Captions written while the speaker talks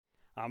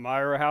I'm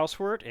Ira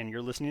Houseworth, and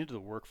you're listening to the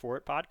Work For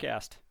It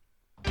podcast.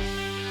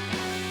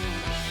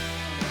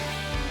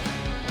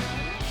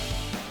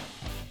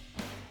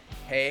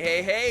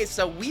 Hey.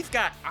 So we've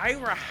got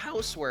Ira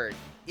Houseworth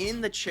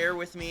in the chair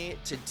with me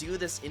to do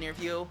this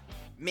interview.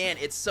 Man,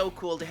 it's so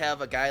cool to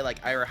have a guy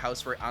like Ira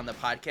Houseworth on the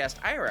podcast.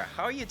 Ira,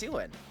 how are you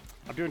doing?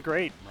 I'm doing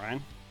great,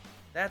 Ryan.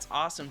 That's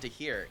awesome to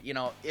hear. You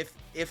know, if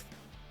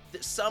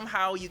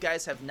somehow you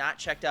guys have not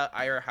checked out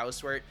Ira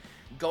Houseworth,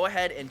 go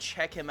ahead and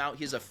check him out.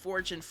 He's a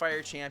Forge and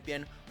Fire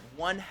champion,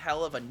 one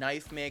hell of a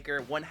knife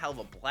maker, one hell of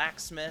a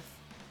blacksmith.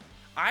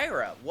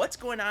 Ira, what's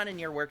going on in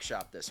your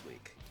workshop this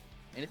week?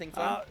 Anything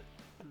fun?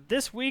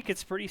 This week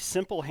it's pretty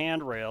simple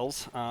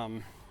handrails,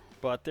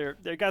 but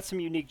they got some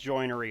unique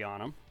joinery on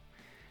them.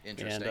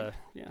 Interesting.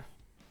 And,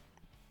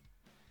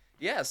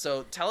 Yeah,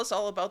 so tell us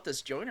all about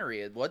this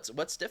joinery.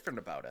 What's different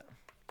about it?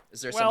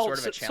 Is there some sort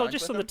of a challenge so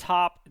just with on the them?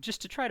 top,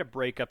 just to try to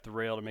break up the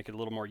rail to make it a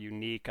little more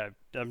unique,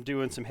 I'm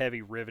doing some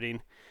heavy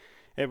riveting.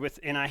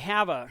 And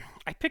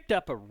I picked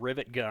up a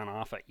rivet gun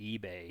off of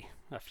eBay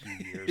a few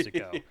years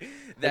ago.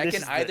 That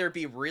can either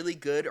be really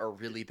good or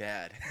really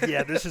bad.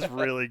 Yeah, this is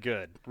really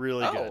good.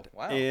 Really good.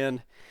 Wow.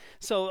 And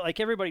so, like,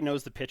 everybody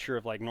knows the picture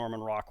of, like, Norman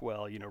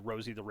Rockwell, you know,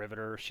 Rosie the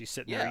Riveter. She's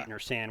sitting there eating her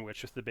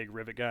sandwich with the big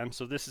rivet gun.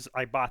 So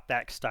I bought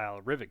that style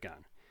of rivet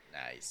gun.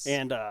 Nice.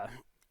 And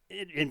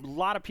and a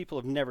lot of people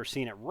have never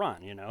seen it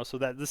run, you know. So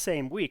that the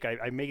same week,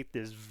 I made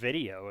this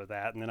video of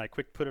that, and then I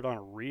quick put it on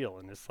a reel,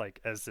 and it's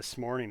like, as this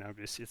morning,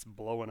 it's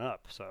blowing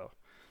up. So,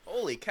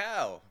 holy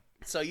cow!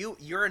 So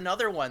you're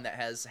another one that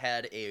has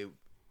had a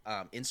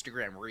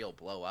Instagram reel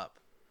blow up.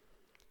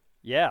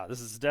 yeah,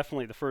 this is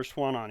definitely the first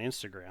one on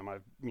Instagram. I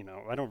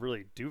don't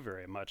really do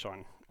very much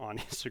on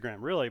Instagram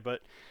really,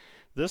 but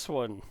this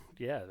one,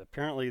 yeah,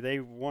 apparently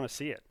they want to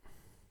see it.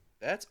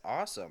 That's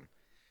awesome.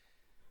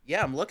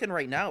 Yeah, I'm looking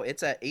right now.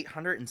 It's at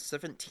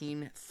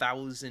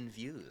 817,000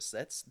 views.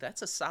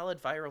 That's a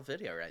solid viral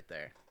video right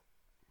there.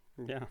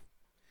 Yeah.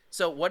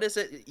 So what is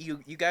it you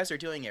guys are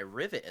doing a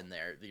rivet in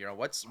there? You know,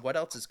 what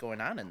else is going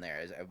on in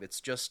there?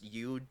 It's just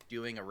you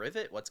doing a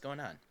rivet? What's going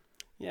on?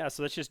 Yeah,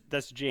 so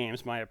that's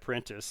James, my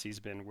apprentice. He's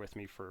been with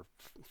me for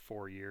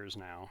 4 years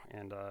now,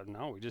 and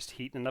we're just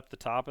heating up the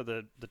top of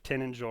the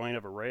tenon joint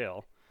of a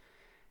rail,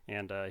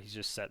 and he's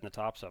just setting the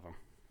tops of them.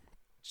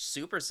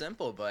 Super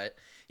simple, but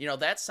you know,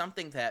 that's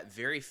something that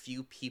very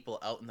few people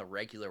out in the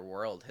regular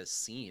world has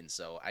seen.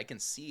 So I can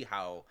see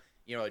how,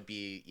 you know, it'd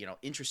be, you know,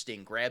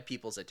 interesting, grab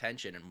people's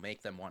attention and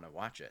make them want to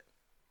watch it.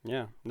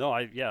 Yeah. No,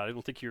 I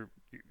don't think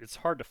it's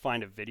hard to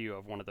find a video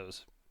of one of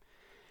those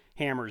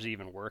hammers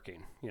even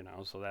working, you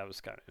know, so that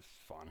was kind of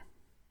fun.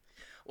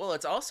 Well,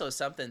 it's also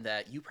something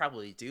that you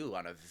probably do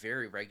on a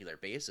very regular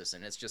basis,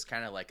 and it's just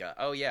kind of like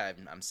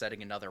I'm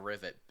setting another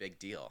rivet, big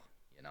deal,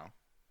 you know?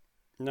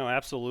 No,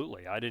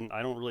 absolutely. I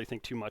don't really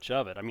think too much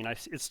of it. I mean,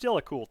 it's still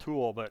a cool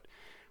tool, but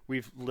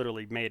we've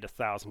literally made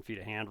 1,000 feet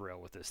of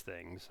handrail with this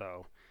thing,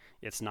 so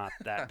it's not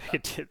that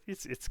big.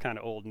 It's kind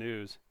of old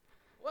news.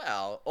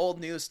 Well,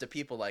 old news to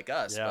people like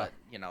us, Yeah. but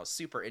you know,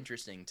 super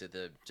interesting to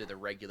the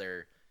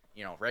regular,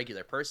 you know,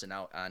 regular person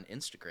out on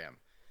Instagram.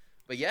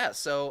 But yeah,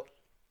 so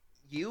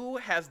you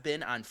have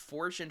been on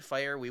Forge and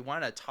Fire. We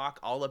want to talk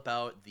all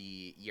about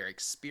your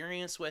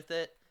experience with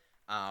it.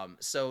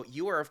 So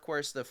you are, of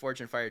course, the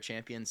Forge and Fire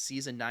champion,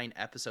 season 9,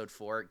 episode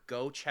 4.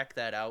 Go check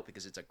that out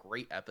because it's a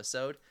great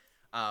episode.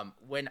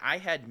 When I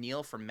had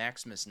Neil from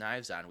Maximus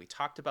Knives on, we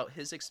talked about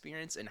his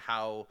experience and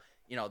how,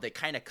 you know, they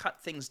kind of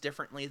cut things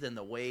differently than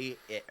the way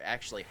it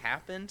actually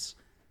happened.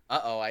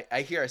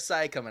 I hear a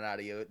sigh coming out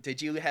of you.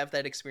 Did you have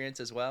that experience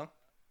as well?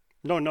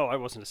 No, I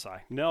wasn't a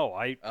Psy. No,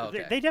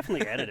 Okay. they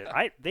definitely edited.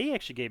 They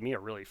actually gave me a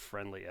really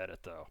friendly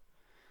edit though.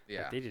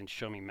 Yeah. Like, they didn't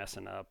show me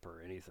messing up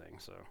or anything,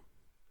 so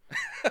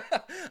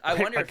I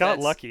wonder I if got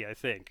lucky, I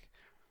think.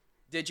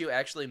 Did you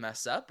actually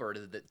mess up, or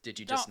did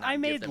you just No, not I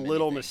give made them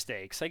little anything?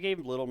 mistakes. I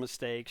gave little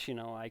mistakes. You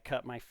know, I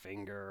cut my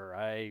finger.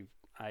 I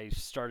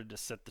started to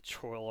set the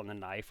choil on the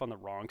knife on the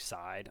wrong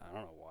side. I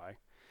don't know why.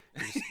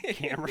 Just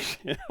cameras,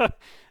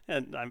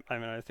 and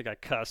I think I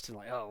cussed and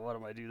like, oh, what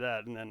am I do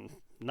that? And then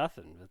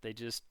nothing. But they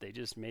just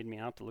made me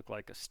out to look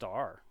like a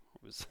star.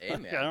 It was, Hey, I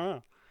man. don't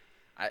know.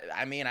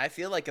 I mean, I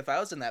feel like if I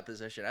was in that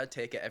position, I'd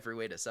take it every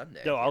way to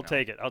Sunday. No, you I'll know?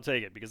 take it. I'll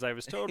take it because I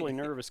was totally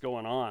nervous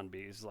going on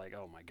because like,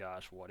 oh my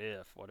gosh, what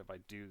if I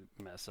do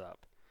mess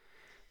up?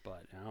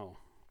 But no.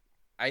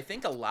 I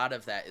think a lot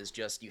of that is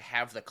just you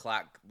have the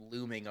clock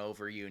looming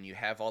over you and you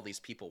have all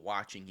these people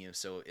watching you,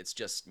 so it's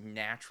just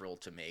natural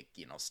to make,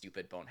 you know,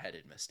 stupid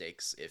boneheaded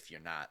mistakes if you're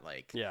not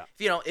like Yeah.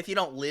 if you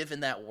don't live in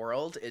that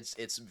world,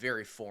 it's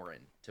very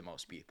foreign to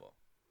most people.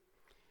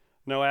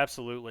 No,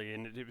 absolutely,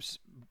 and it was,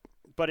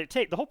 but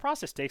the whole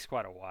process takes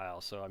quite a while.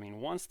 So I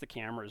mean, once the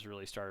cameras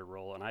really started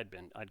rolling,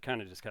 I'd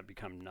kind of just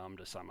become numb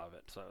to some of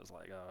it. So I was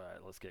like, all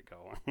right, let's get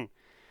going.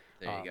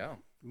 There you go.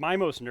 My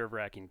most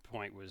nerve-wracking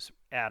point was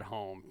at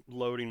home,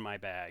 loading my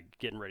bag,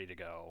 getting ready to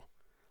go.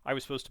 I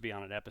was supposed to be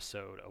on an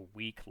episode a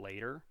week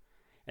later,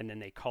 and then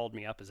they called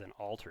me up as an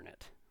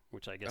alternate,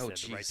 which I guess Oh, they had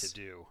the right to jeez.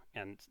 do.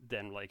 And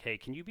then like, hey,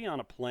 can you be on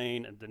a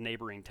plane in the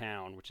neighboring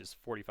town, which is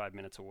 45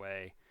 minutes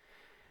away?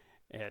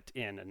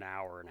 in an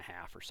hour and a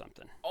half or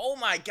something. Oh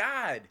my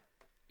God.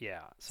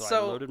 Yeah, so I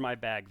So loaded my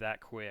bag that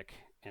quick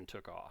and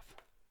took off.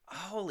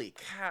 holy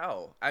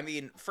cow. I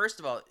mean, first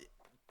of all,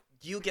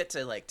 you get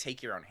to like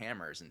take your own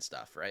hammers and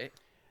stuff, right?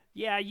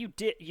 Yeah, you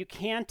did. You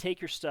can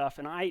take your stuff,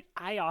 and I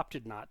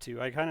opted not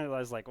to. I kind of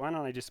was like, why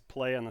don't I just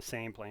play on the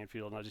same playing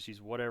field and I'll just use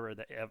whatever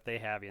they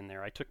have in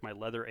there. I took my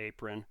leather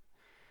apron,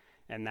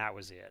 and that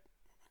was it.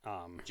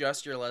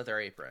 Just your leather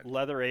apron.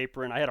 Leather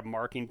apron. I had a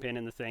marking pin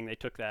in the thing. They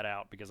took that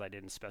out because I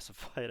didn't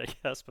specify it, I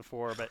guess,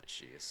 before. But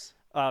Jeez.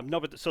 no,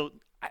 but so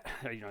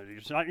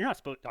you're not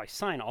supposed. I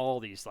sign all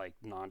these like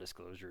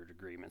non-disclosure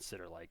agreements that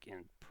are like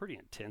pretty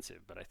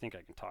intensive. But I think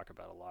I can talk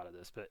about a lot of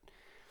this. But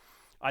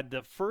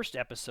the first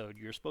episode,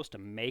 you're supposed to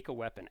make a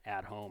weapon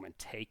at home and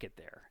take it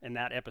there, and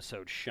that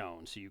episode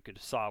shown, so you could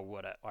saw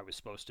what I was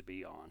supposed to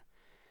be on.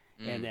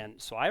 And then,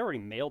 so I already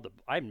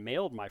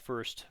mailed my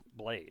first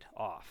blade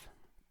off,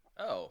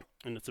 Oh.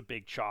 and it's a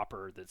big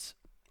chopper that's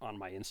on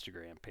my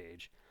Instagram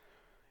page.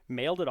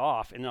 Mailed it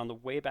off, and on the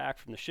way back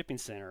from the shipping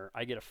center,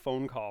 I get a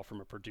phone call from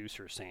a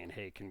producer saying,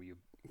 "Hey, can you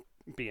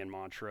be in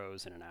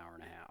Montrose in an hour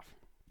and a half?"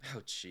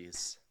 Oh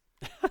jeez.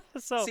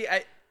 So See,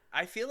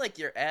 I feel like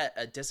you're at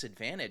a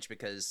disadvantage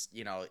because,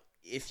 you know,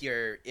 if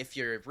you're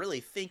really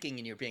thinking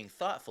and you're being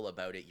thoughtful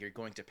about it, you're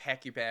going to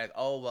pack your bag,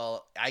 "Oh,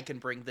 well, I can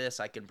bring this,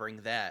 I can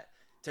bring that."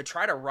 To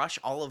try to rush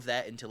all of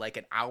that into like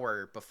an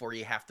hour before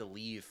you have to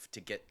leave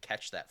to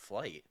catch that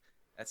flight.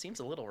 That seems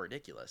a little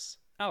ridiculous.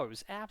 oh, it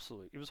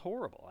was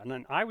horrible. And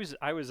then I was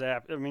I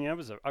mean, I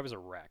was a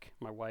wreck.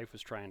 My wife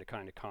was trying to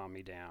kind of calm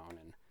me down,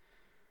 and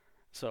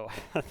so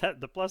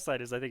the plus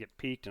side is I think it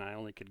peaked, and I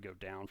only could go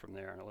down from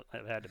there, and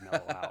I had to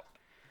mellow out.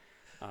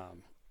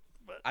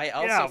 But I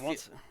also yeah, feel...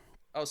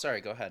 Oh,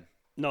 sorry, go ahead.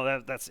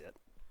 no, that's it.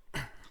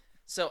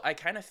 So I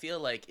kind of feel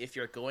like if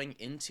you're going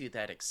into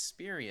that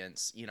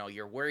experience, you know,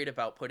 you're worried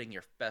about putting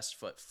your best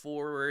foot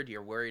forward,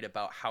 you're worried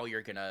about how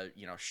you're going to,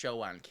 you know,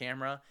 show on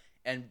camera,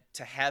 and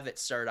to have it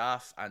start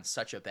off on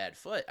such a bad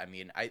foot. I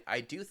mean, I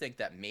do think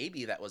that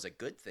maybe that was a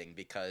good thing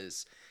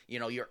because, you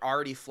know, you're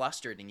already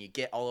flustered and you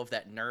get all of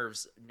that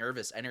nervous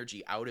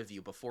energy out of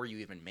you before you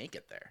even make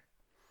it there.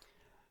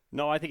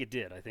 No, I think it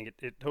did. I think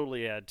it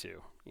totally had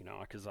to,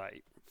 because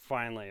I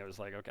was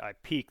like, okay, I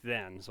peaked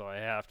then, so I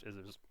have to.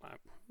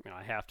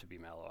 I have to be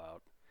mellow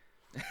out.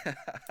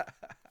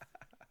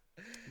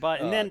 But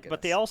and Oh, then,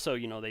 but they goodness. also,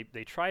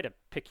 they try to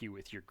pick you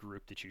with your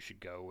group that you should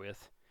go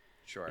with,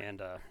 Sure.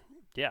 and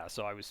yeah.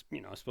 So I was,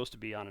 supposed to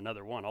be on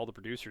another one. All the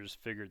producers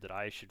figured that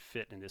I should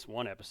fit in this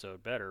one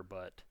episode better,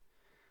 but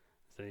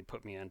they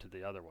put me into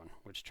the other one,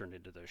 which turned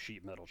into the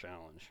sheet metal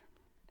challenge.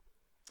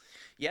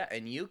 Yeah,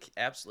 and you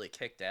absolutely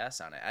kicked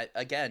ass on it.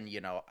 Again, you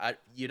know,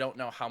 you don't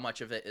know how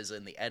much of it is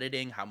in the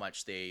editing, how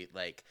much they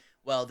like.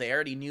 Well, they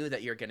already knew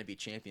that you're going to be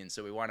champion,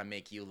 so we want to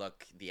make you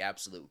look the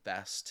absolute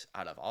best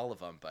out of all of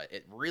them. But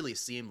it really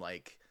seemed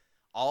like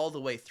all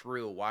the way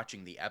through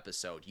watching the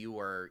episode, you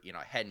were, you know,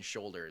 head and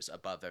shoulders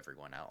above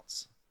everyone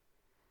else.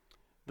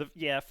 The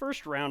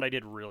first round I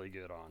did really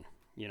good on.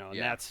 And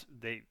Yeah. that's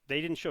they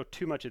didn't show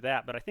too much of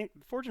that, but I think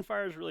Forge and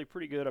Fire is really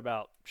pretty good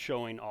about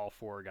showing all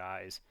four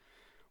guys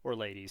or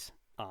ladies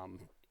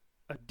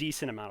a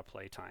decent amount of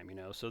play time.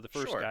 So the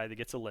first Sure. guy that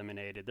gets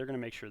eliminated, they're going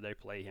to make sure they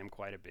play him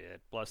quite a bit.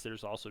 Plus,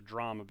 there's also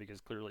drama because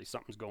clearly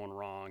something's going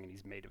wrong and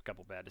he's made a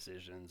couple bad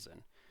decisions,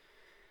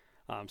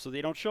 and so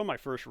they don't show my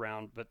first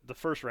round, but the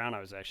first round I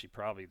was actually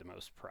probably the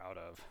most proud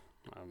of.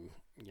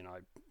 I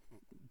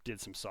did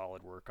some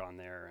solid work on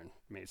there and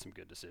made some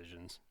good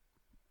decisions.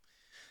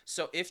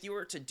 So if you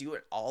were to do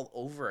it all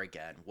over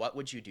again, what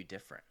would you do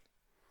different?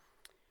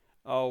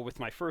 Oh, with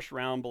my first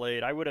round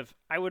blade, I would have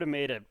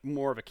made a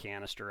more of a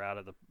canister out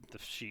of the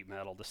sheet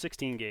metal. The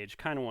 16 gauge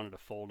kind of wanted to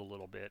fold a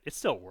little bit. It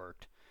still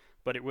worked,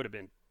 but it would have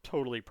been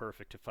totally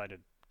perfect if I'd have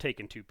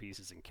taken two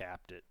pieces and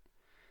capped it.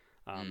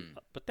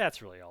 But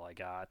that's really all I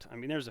got. I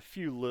mean, there's a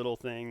few little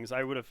things.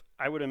 I would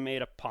have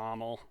made a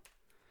pommel.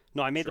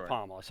 No, I made the Sure.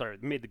 pommel. Sorry,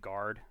 I made the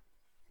guard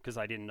because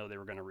I didn't know they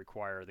were going to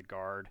require the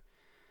guard.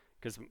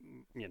 Because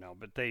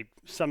but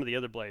some of the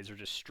other blades are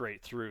just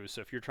straight through.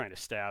 So if you're trying to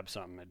stab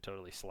something, it'd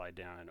totally slide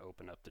down and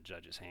open up the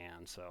judge's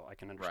hand. So I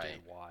can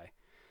understand Right. why.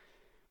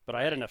 But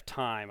I had enough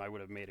time. I would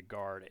have made a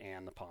guard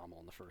and the pommel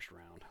in the first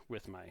round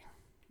with my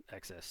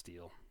XS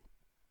steel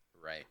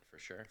Right, for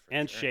sure. For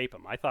and sure. shape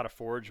them. I thought a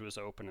forge was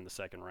open in the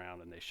second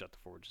round, and they shut the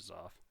forges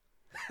off.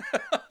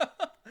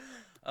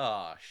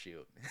 Oh,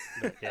 shoot.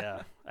 But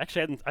yeah,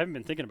 actually, I haven't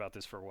been thinking about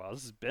this for a while.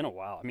 This has been a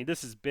while. I mean,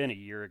 this has been a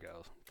year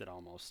ago that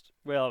almost.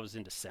 Well, it was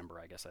in December,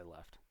 I guess I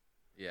left.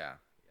 Yeah,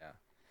 yeah.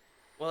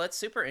 Well, that's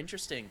super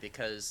interesting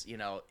because, you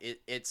know,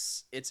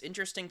 it's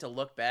interesting to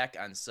look back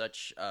on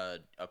such a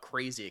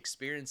crazy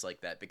experience like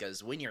that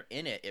because when you're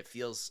in it,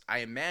 I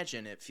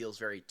imagine it feels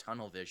very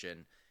tunnel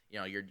vision. You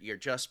know, you're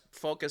just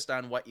focused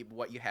on what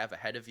you have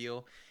ahead of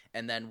you,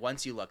 and then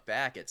once you look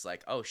back, it's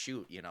like, oh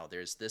shoot, you know,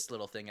 there's this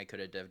little thing I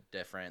could have done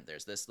different.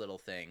 There's this little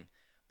thing,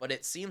 but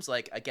it seems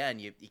like again,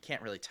 you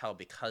can't really tell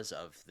because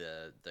of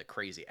the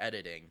crazy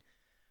editing,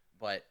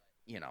 but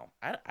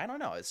I don't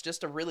know. It's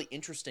just a really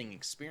interesting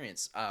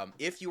experience.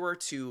 If you were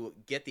to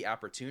get the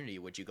opportunity,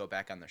 would you go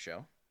back on the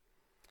show?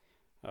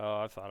 Oh,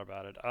 I've thought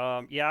about it.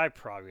 Yeah, I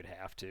probably would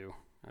have to.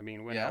 I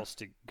mean, when Yeah. else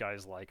do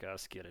guys like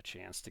us get a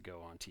chance to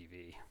go on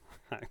TV?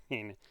 I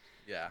mean,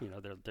 Yeah.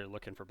 they're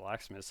looking for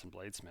blacksmiths and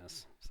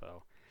bladesmiths.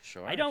 So I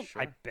Sure. don't.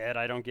 I Sure. bet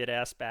I don't get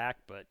asked back,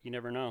 but you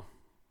never know.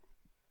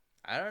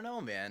 I don't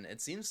know, man. It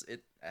seems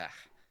it.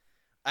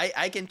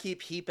 I can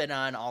keep heaping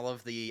on all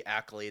of the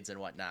accolades and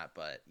whatnot,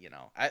 but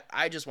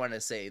I just want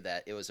to say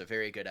that it was a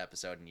very good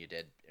episode and you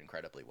did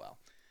incredibly well.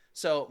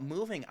 So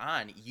moving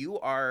on, you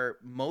are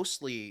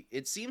mostly.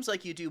 It seems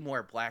like you do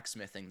more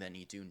blacksmithing than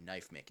you do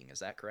knife making. Is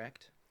that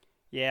correct?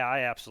 Yeah, I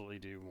absolutely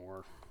do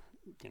more.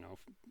 You know,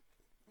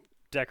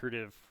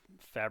 decorative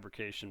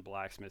fabrication,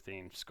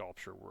 blacksmithing,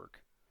 sculpture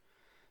work.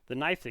 The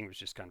knife thing was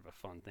just kind of a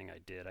fun thing I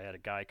did. I had a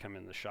guy come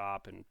in the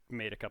shop and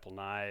made a couple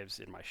knives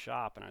in my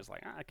shop, and I was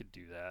like, I could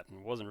do that,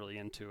 and wasn't really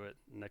into it.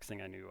 Next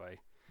thing I knew, I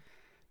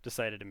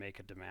decided to make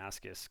a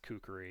Damascus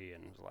kukri,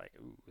 and was like,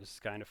 ooh, this is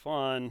kind of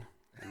fun.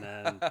 And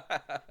then,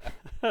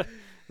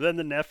 then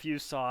the nephew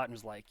saw it and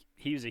was like,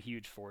 he was a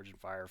huge Forge and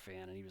Fire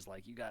fan, and he was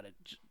like, you gotta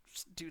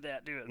just do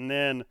that, do it. And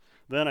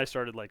then I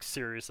started like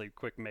seriously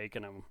quick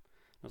making them.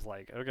 I was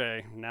like,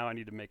 okay, now I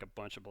need to make a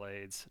bunch of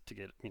blades to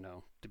get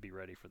to be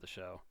ready for the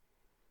show.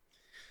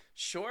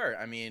 Sure.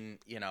 I mean,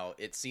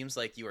 it seems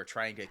like you were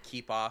trying to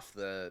keep off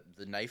the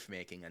knife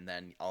making, and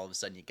then all of a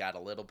sudden you got a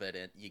little bit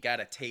in, you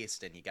got a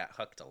taste, and you got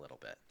hooked a little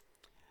bit.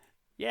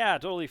 Yeah,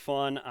 totally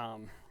fun.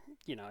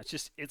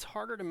 It's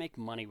harder to make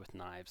money with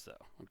knives,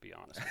 though. I'll be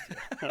honest with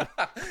you.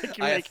 Like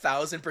you I a make,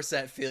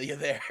 1000% feel you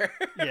there.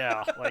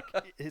 yeah, like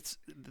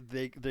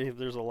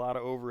there's a lot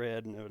of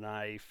overhead in a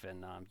knife,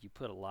 and you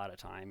put a lot of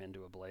time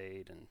into a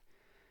blade,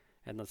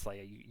 and it's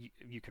like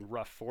you can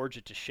rough forge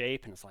it to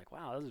shape, and it's like,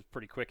 wow, this is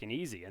pretty quick and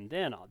easy. And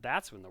then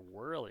that's when the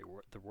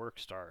work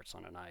starts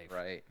on a knife.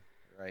 Right.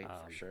 Right. For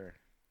Um, sure.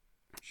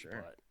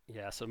 Sure. but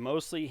yeah, so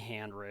mostly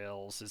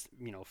handrails is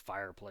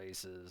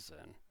fireplaces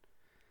and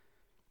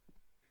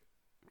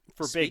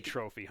for big Speaking.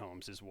 trophy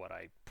homes is what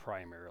I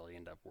primarily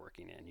end up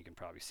working in. You can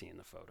probably see in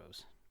the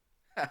photos.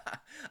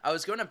 I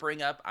was going to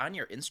bring up on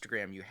your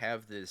Instagram, you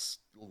have this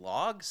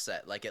log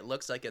set. Like it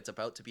looks like it's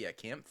about to be a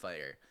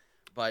campfire,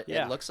 but it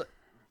Yeah. looks like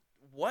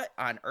what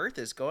on earth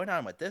is going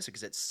on with this?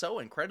 Because it's so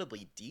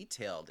incredibly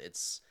detailed.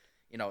 It's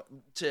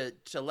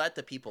to let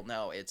the people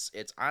know, it's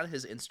on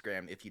his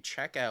Instagram. If you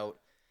check out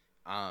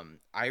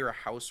Ira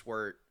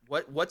Housework,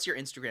 what's your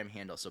Instagram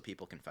handle so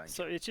people can find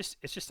So you? it's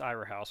just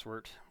Ira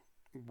Housewort,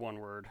 one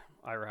word,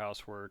 Ira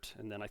Housewort,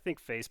 and then I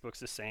think Facebook's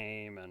the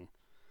same, and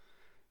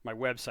my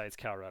website's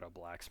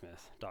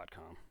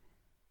coloradoblacksmith.com.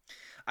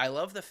 I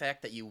love the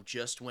fact that you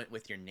just went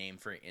with your name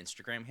for your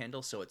Instagram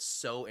handle, so it's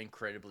so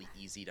incredibly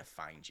easy to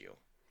find you.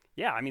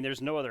 Yeah, I mean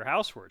there's no other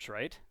Houseworts,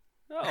 right?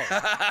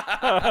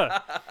 Oh.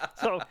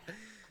 So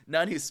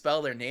None who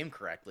spell their name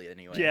correctly, yeah,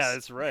 anyways.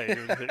 that's right.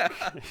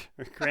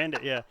 Grand,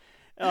 yeah.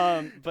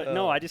 But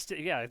no, uh, I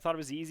thought it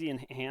was easy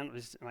and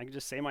I could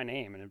just say my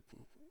name,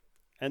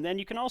 and then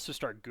you can also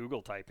start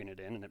Google typing it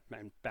in, and it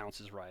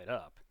bounces right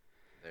up.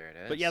 there it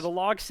But yeah, the is.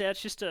 log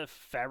set's just a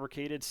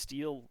fabricated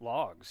steel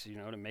logs,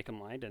 to make them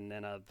light, and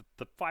then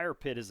the fire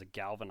pit is a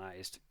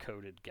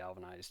coated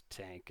galvanized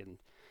tank, and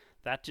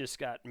that just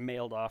got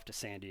mailed off to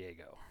San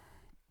Diego.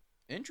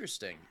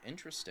 Interesting,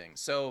 interesting.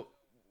 So,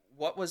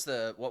 what was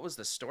the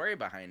story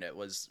behind it?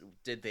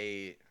 Did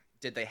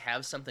they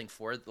have something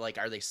for like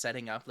are they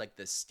setting up like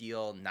the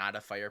steel not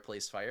a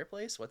fireplace?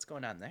 What's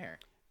going on there?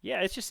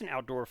 Yeah, it's just an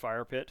outdoor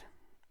fire pit,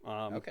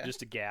 Okay.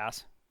 just a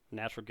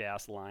natural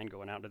gas line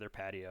going out to their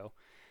patio.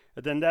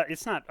 But then that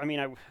it's not. I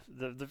mean,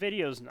 the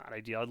video's not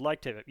ideal. I'd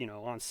like to,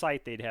 on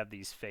site they'd have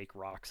these fake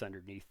rocks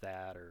underneath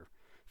that or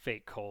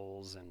fake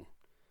coals and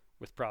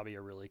with probably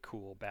a really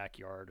cool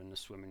backyard and a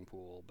swimming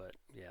pool. But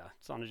yeah,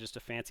 it's on just a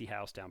fancy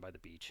house down by the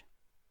beach.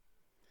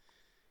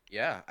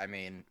 Yeah, I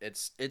mean,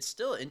 it's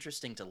still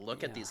interesting to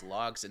look at Yeah, these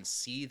logs and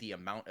see the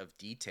amount of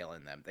detail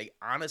in them. They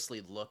honestly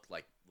look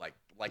like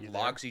you there?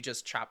 logs you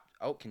just chopped.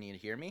 Oh, can you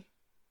hear me?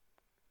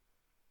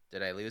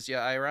 Did I lose you,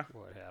 Ira?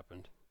 What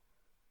happened?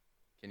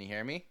 Can you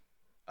hear me?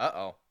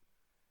 Uh-oh.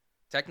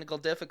 Technical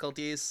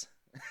difficulties.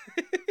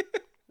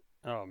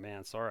 Oh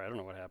man, sorry, I don't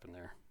know what happened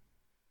there.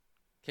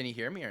 Can you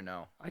hear me or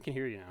no? I can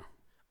hear you now.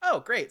 Oh,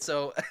 great.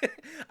 So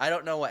I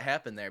don't know what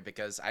happened there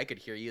because I could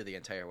hear you the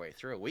entire way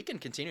through. We can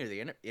continue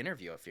the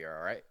interview if you're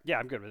all right. Yeah,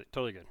 I'm good with it.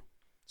 Totally good.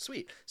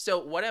 Sweet.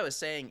 So what I was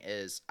saying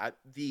is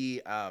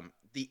the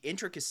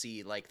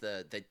intricacy, like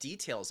the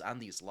details on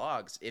these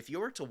logs. If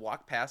you were to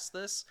walk past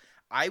this,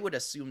 I would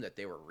assume that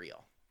they were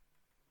real.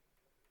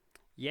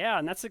 Yeah,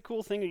 and that's the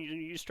cool thing.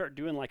 You start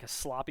doing like a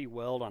sloppy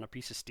weld on a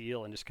piece of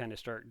steel and just kind of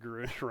start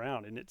growing it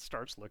around, and it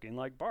starts looking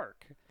like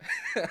bark.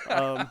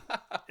 Um,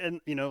 and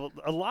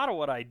a lot of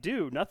what I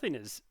do, nothing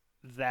is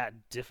that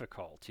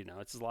difficult.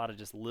 It's a lot of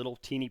just little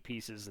teeny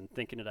pieces and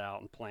thinking it out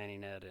and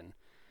planning it and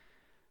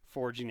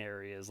forging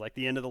areas. Like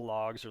the end of the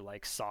logs are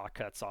like saw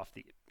cuts off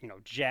the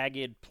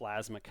jagged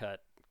plasma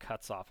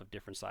cuts off of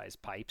different size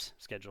pipes,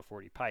 Schedule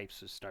 40 pipes,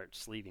 to start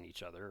sleeving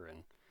each other,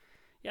 and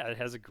Yeah, it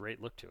has a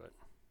great look to it.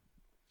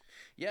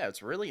 Yeah,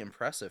 it's really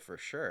impressive for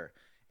sure.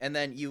 And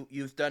then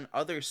you've done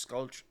other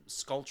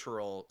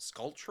sculptural.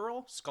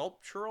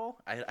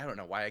 I don't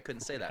know why I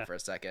couldn't say that for a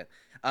second.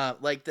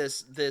 Like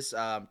this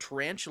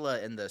tarantula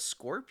and the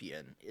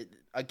scorpion.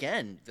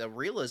 Again, the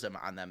realism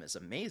on them is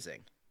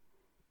amazing.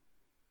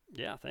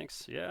 Yeah,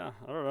 thanks. Yeah,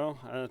 I don't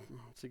know.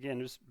 It's again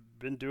just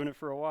been doing it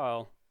for a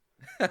while.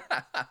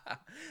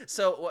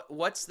 So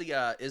what's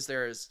the is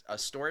there a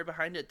story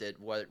behind it? Did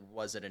what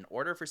was it an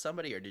order for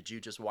somebody, or did you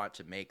just want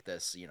to make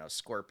this,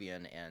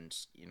 scorpion and,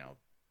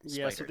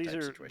 Yeah, so spider type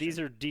these situation?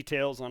 are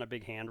details on a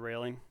big hand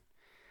railing.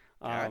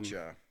 Um,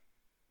 Gotcha.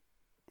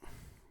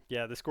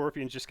 yeah, the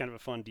scorpion's just kind of a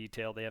fun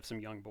detail. They have some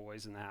young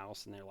boys in the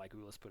house, and they're like,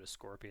 "Ooh, let's put a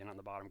scorpion on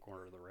the bottom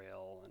corner of the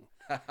rail."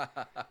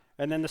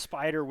 And then the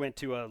spider went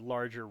to a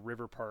larger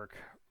river park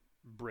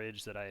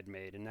bridge that I had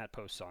made, and that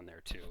posts on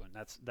there too. And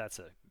that's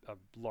a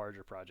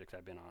larger project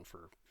I've been on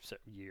for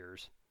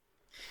years.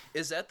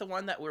 Is that the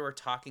one that we were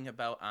talking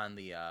about on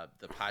the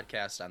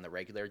podcast, on the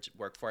regular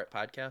Work For It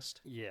podcast?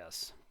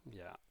 Yes,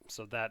 yeah.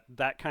 So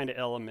that kind of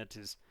element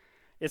is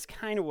it's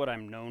kind of what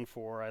I'm known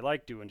for. I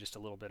like doing just a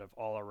little bit of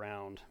all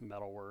around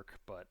metal work,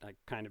 but I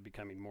kind of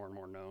becoming more and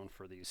more known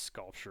for these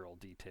sculptural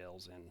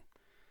details in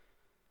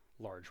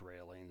large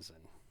railings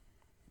and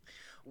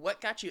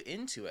What got you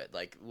into it?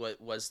 Like, what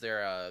was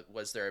there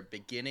a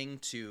beginning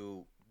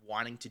to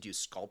wanting to do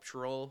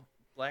sculptural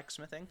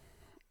blacksmithing?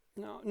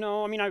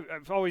 no. I mean,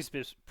 I've always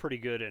been pretty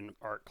good in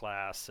art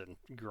class and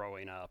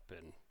growing up,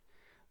 and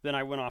then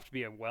I went off to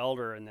be a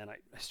welder, and then I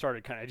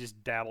started I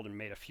just dabbled and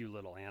made a few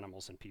little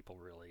animals, and people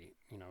really,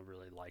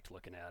 really liked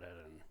looking at it,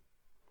 and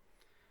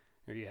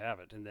there you have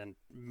it. And then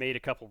made a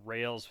couple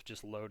rails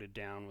just loaded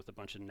down with a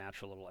bunch of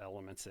natural little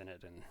elements in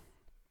it, and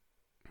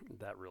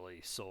that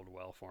really sold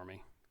well for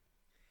me.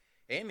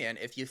 Hey man,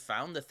 if you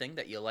found the thing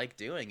that you like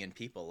doing and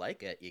people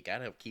like it, you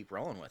gotta keep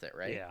rolling with it,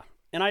 right? Yeah.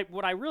 And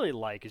what I really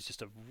like is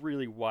just a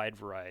really wide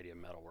variety of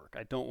metalwork.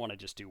 I don't want to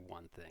just do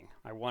one thing.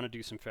 I want to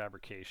do some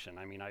fabrication.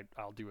 I mean,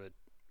 I'll do a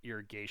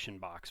irrigation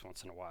box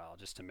once in a while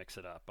just to mix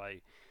it up.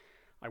 I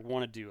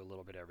want to do a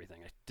little bit of everything.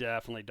 I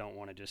definitely don't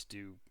want to just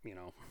do,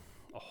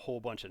 a whole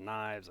bunch of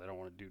knives. I don't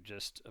want to do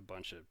just a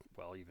bunch of,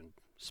 well, even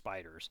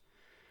spiders.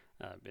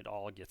 It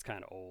all gets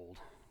kind of old,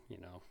 you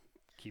know.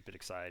 Keep it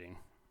exciting.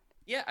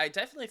 Yeah, I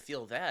definitely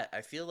feel that.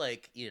 I feel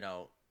like,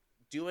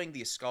 doing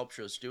these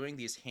sculptures, doing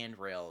these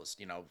handrails,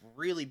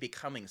 really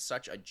becoming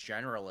such a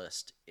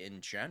generalist in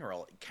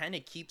general, kind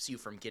of keeps you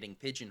from getting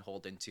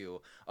pigeonholed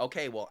into,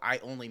 okay, well, I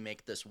only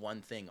make this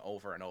one thing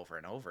over and over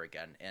and over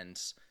again.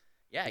 And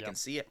yeah, I Yep. can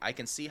see it. I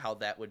can see how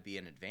that would be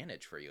an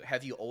advantage for you.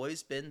 Have you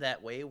always been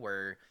that way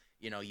where,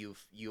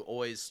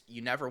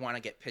 you never want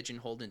to get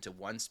pigeonholed into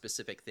one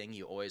specific thing.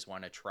 You always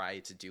want to try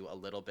to do a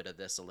little bit of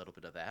this, a little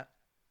bit of that?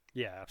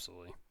 Yeah,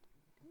 absolutely.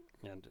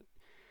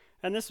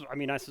 And this, I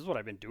mean, this is what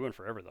I've been doing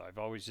forever, though. I've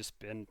always just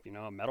been,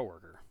 a metal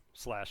worker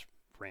slash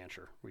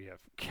rancher. We have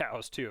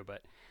cows too,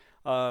 but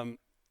um,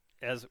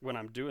 as when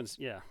I'm doing,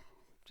 yeah,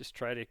 just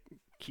try to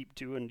keep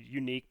doing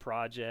unique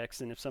projects.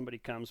 And if somebody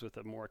comes with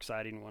a more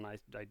exciting one, I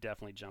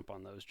definitely jump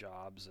on those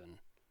jobs. And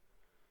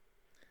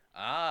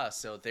Ah,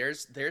 so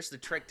there's the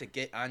trick to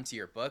get onto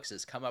your books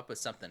is come up with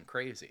something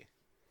crazy.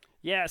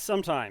 yeah,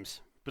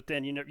 sometimes, but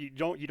then you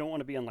don't want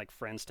to be on like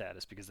friend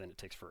status because then it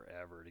takes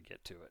forever to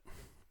get to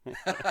it.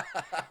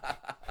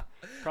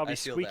 I Probably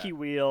feel squeaky that.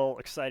 wheel,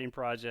 exciting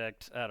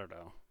project. I don't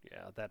know.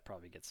 Yeah, that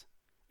probably gets.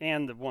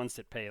 And the ones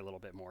that pay a little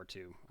bit more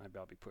too, I'd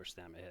probably push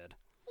them ahead.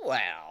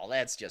 Wow,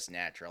 that's just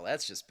natural.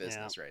 That's just Yeah.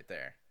 business right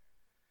there.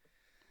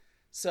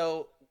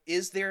 So,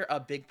 is there a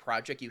big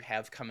project you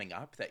have coming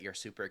up that you're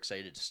super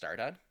excited to start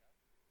on?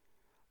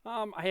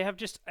 I have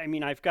just.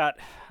 I've got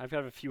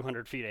a few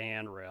hundred feet of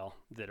handrail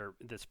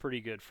that's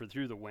pretty good for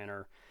through the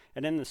winter,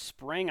 and in the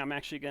spring, I'm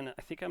actually gonna.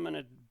 I think I'm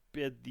gonna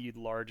bid the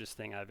largest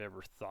thing I've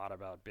ever thought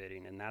about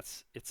bidding, and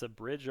it's a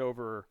bridge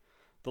over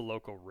the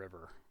local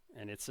river,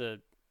 and it's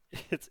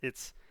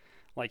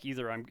like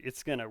either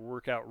it's gonna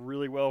work out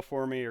really well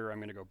for me or I'm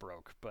gonna go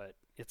broke, but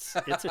it's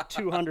a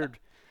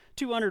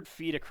 200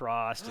 feet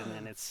across, and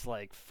then it's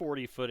like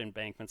 40-foot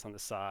embankments on the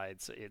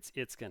side, so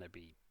it's gonna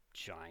be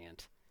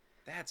giant.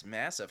 That's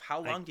massive.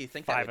 How Like long do you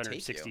think that would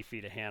take 560 you?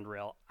 feet of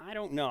handrail. I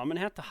don't know. I'm gonna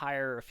have to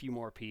hire a few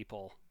more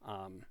people.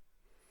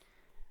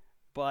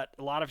 But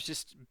a lot of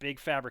just big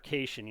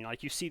fabrication.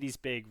 Like you see these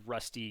big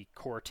rusty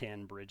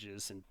Corten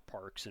bridges and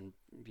parks and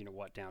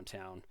what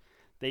downtown.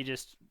 They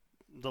just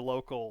the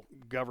local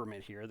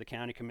government here, the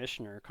county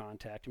commissioner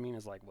contacted me and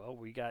was like, "Well,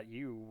 we got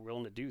you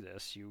willing to do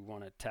this. You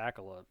want to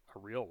tackle a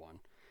real one?"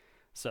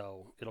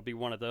 So it'll be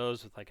one of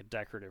those with like a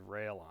decorative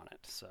rail on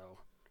it. So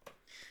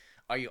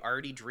Are you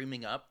already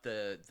dreaming up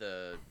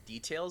the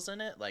details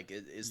in it? Like,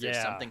 is there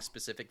yeah, something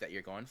specific that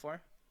you're going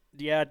for?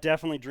 yeah,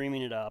 definitely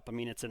dreaming it up. I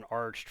mean, it's an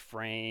arched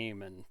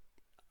frame, and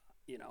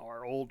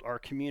our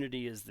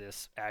community is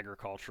this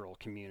agricultural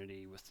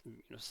community with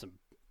some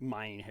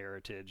mining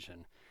heritage,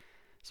 and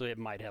so it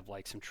might have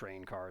like some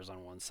train cars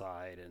on one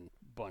side and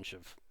a bunch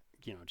of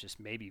just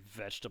maybe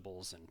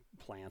vegetables and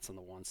plants on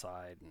the one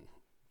side and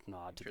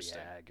nod to the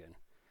Interesting. ag. And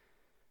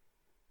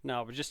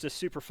No, but just a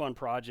super fun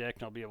project,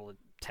 and I'll be able to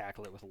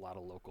tackle it with a lot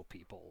of local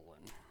people,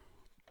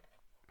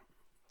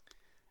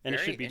 and it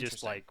Very should be just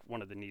interesting. like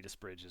one of the neatest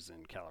bridges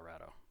in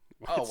Colorado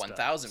when Oh, it's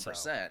done. So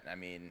 1000%. I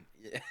mean,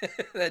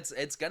 that's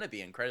it's going to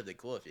be incredibly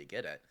cool if you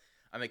get it.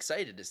 I'm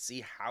excited to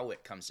see how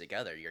it comes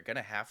together. You're going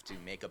to have to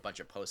make a bunch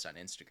of posts on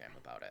Instagram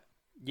about it.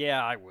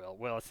 yeah, I will.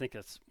 Well, I think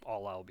that's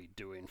all I'll be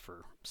doing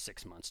for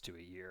 6 months to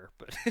a year.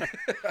 But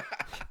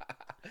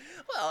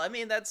Well, I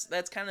mean that's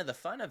kind of the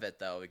fun of it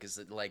though, because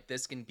like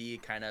this can be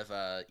kind of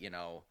a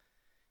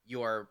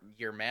your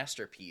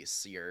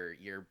masterpiece,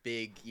 your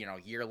big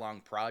year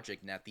long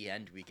project, and at the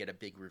end we get a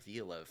big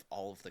reveal of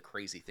all of the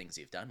crazy things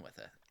you've done with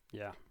it.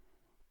 yeah,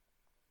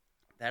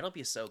 That'll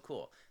be so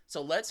cool.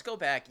 So let's go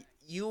back.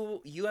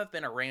 You have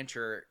been a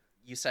rancher.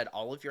 You said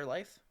all of your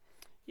life.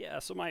 yeah.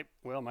 So my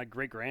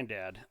great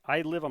granddad.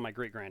 I live on my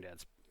great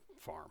granddad's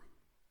farm,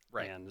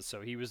 Right. and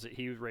so he was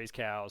raised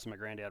cows. My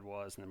granddad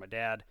was, and then my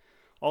dad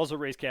also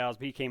raised cows.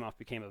 But he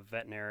became a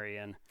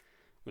veterinarian.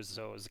 Was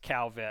a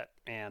cow vet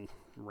and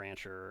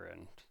rancher,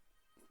 and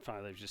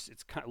finally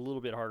it's kind of a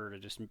little bit harder to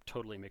just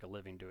totally make a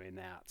living doing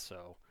that.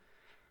 So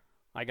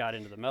I got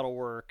into the metal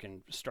work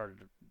and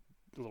started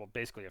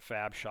basically a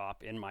fab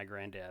shop in my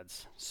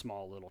granddad's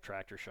small little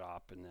tractor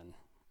shop, and then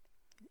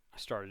I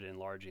started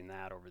enlarging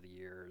that over the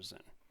years.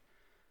 And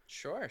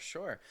Sure,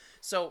 sure.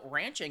 So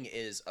ranching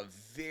is a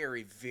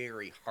very,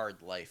 very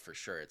hard life for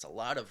sure. It's a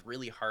lot of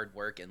really hard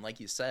work, and like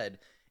you said,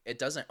 it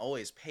doesn't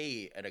always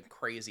pay at a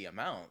crazy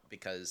amount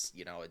because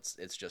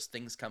it's just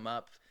things come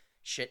up,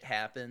 shit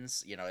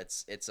happens.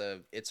 It's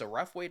a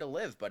rough way to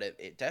live, but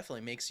it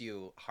definitely makes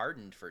you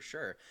hardened for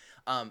sure.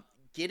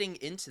 Getting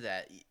into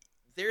that,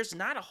 there's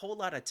not a whole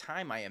lot of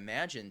time, I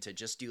imagine, to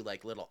just do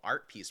like little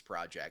art piece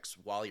projects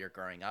while you're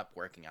growing up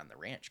working on the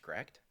ranch,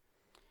 correct?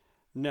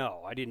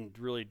 no, I didn't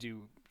really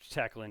do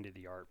tackle into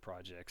the art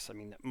projects. I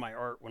mean, my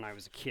art when I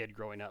was a kid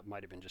growing up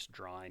might have been just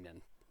drawing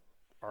and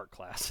art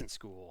class in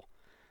school.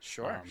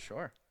 Sure, Um,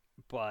 sure.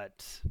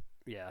 but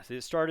yeah, so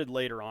it started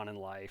later on in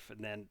life,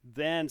 and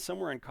then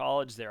somewhere in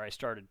college there I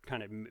started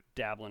kind of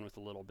dabbling with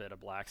a little bit of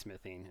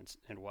blacksmithing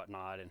and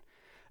whatnot, and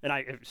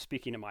I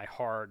speaking of my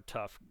hard,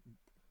 tough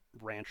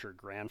rancher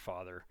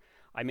grandfather,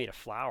 I made a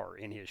flower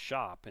in his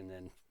shop, and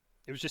then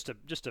it was just a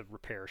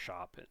repair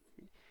shop,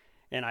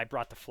 and I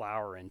brought the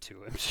flower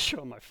into him to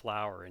show him my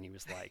flower, and he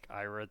was like,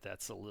 "Ira,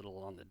 that's a little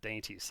on the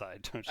dainty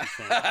side, don't you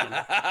think?"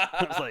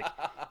 I was like,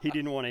 he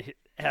didn't want to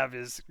have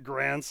his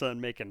grandson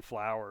making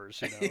flowers.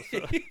 So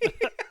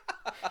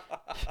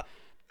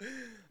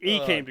Oh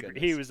he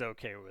goodness. was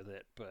okay with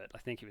it, but I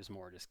think he was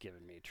more just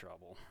giving me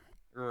trouble.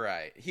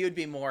 Right. He would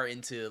be more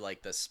into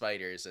like the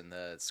spiders and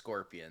the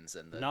scorpions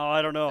and No,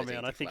 I don't know, the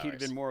man. I dainty think he'd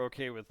flowers. been more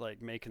okay with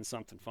like making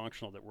something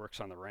functional that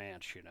works on the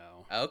ranch.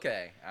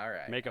 Okay. All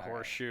right. Make a All right.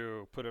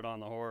 horseshoe, put it on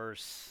the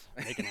horse,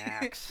 make an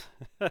axe.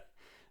 No,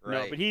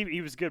 Right. but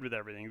he was good with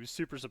everything. He was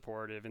super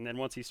supportive. And then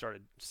once he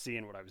started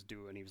seeing what I was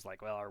doing, he was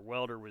like, "Well, our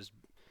welder was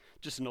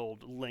just an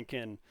old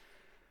Lincoln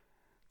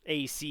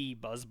AC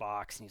buzz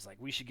box," and he's like,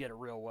 "We should get a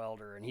real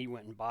welder." And he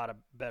went and bought a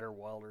better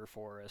welder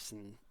for us,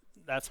 and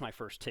that's my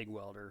first TIG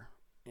welder.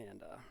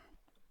 And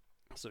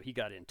so he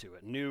got into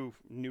it. Knew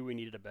we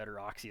needed a better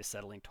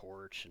oxyacetylene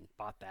torch, and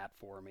bought that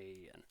for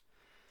me. And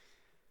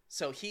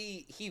So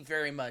he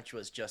very much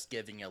was just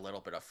giving you a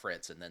little bit of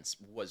Fritz and then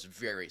was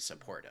very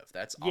supportive.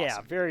 That's yeah,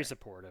 awesome to very hear.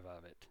 supportive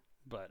of it.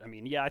 But I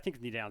mean, yeah, I think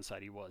the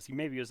downside he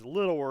maybe was a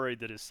little worried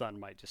that his son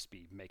might just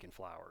be making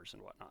flowers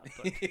and whatnot.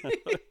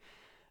 But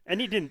and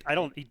he didn't. I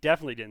don't. He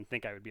definitely didn't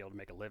think I would be able to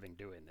make a living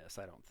doing this.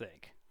 I don't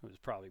think it was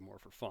probably more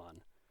for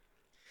fun.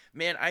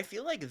 Man, I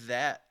feel like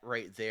that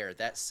right there,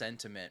 that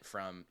sentiment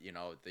from,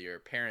 your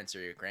parents or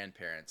your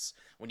grandparents,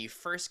 when you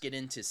first get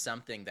into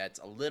something that's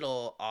a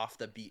little off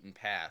the beaten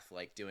path,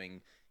 like doing,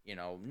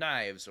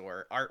 knives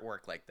or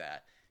artwork like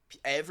that,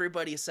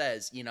 everybody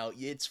says,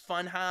 it's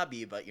fun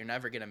hobby, but you're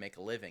never going to make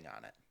a living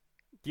on it.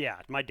 Yeah,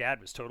 my dad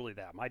was totally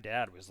that. My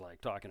dad was like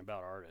talking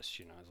about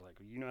artists. I was like,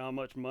 you know how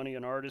much money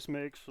an artist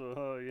makes,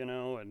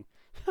 and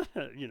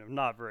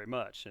not very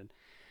much.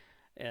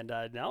 And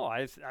no,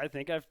 I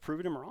think I've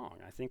proven him wrong.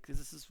 I think this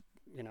is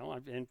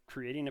I've been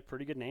creating a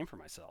pretty good name for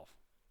myself.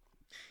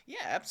 Yeah,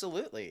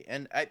 absolutely.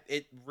 And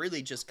it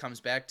really just comes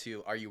back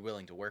to, are you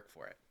willing to work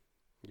for it?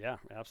 Yeah,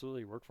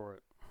 absolutely, work for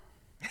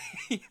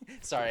it.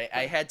 Sorry,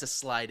 I had to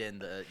slide in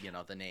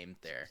the name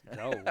there.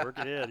 No, work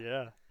it in.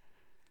 Yeah.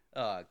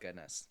 Oh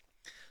goodness.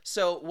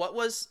 So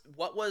was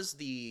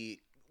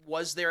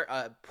there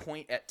a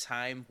point at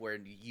time where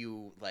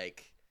you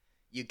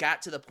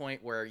got to the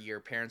point where your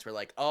parents were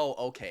like, "Oh,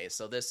 okay,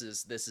 so this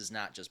is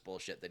not just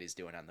bullshit that he's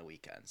doing on the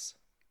weekends."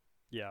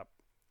 Yeah,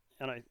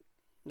 and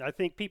I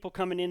think people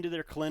coming into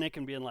their clinic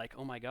and being like,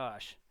 "Oh my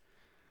gosh,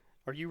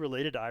 are you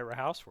related to Ira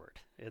Houseward?"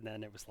 And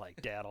then it was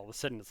like, Dad, all of a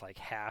sudden it's like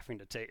having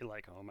to take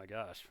like, "Oh my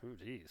gosh, oh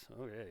geez,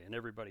 okay," and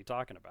everybody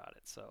talking about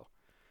it. So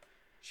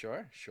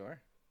Sure,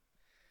 sure.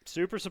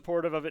 super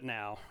supportive of it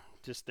now.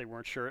 Just they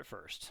weren't sure at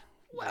first.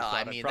 They Well, I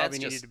thought I mean, probably that's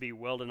needed just to be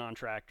welding on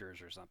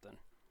tractors or something.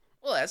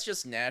 Well, that's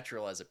just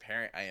natural as a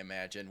parent, I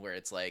imagine, where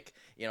it's like,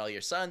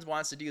 your son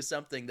wants to do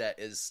something that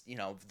is,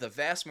 the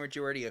vast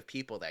majority of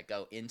people that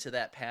go into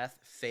that path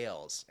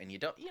fails. And you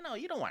don't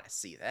want to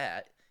see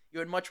that. You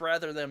would much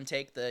rather them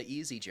take the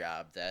easy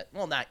job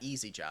well, not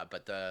easy job,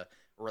 but the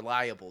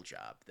reliable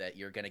job that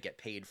you're going to get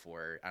paid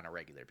for on a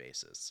regular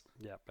basis.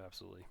 Yep,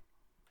 absolutely.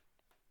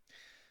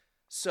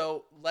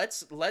 So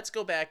let's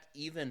go back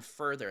even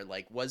further.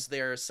 Like, was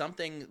there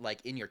something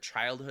like in your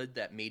childhood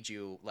that made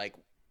you like?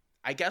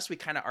 I guess we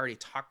kind of already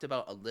talked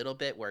about a little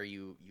bit where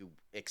you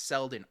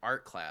excelled in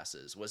art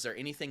classes. Was there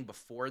anything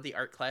before the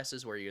art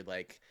classes where you're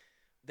like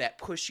that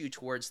push you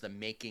towards the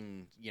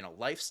making,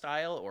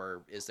 lifestyle,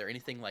 or is there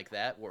anything like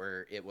that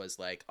where it was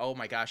like, oh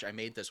my gosh, I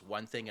made this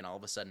one thing and all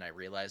of a sudden I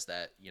realized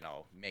that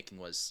making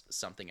was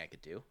something I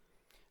could do?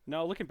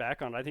 No, looking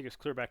back on it, I think it's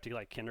clear back to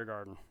like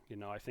kindergarten.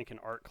 I think in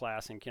art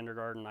class in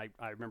kindergarten,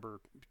 I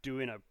remember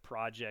doing a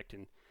project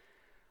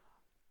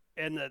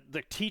and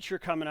the teacher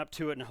coming up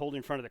to it and holding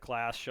in front of the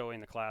class,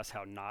 showing the class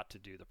how not to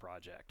do the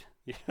project.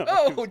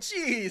 Oh,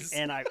 jeez.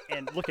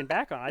 And looking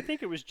back on it, I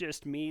think it was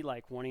just me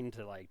like wanting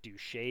to like do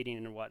shading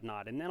and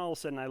whatnot. And then all of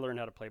a sudden I learned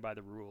how to play by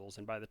the rules.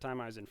 And by the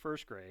time I was in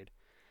first grade,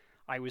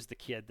 I was the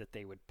kid that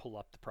they would pull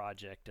up the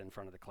project in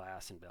front of the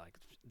class and be like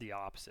the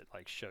opposite,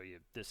 like show you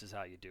this is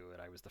how you do it.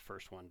 I was the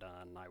first one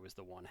done. I was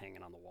the one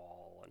hanging on the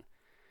wall,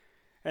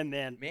 and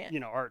then Man,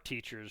 art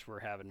teachers were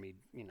having me,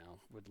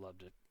 would love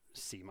to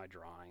see my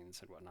drawings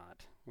and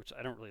whatnot, which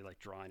I don't really like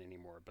drawing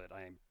anymore, but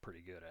I am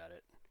pretty good at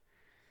it.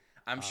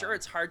 I'm sure Um,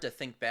 it's hard to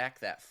think back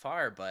that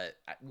far, but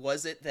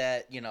was it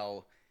that,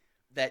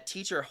 that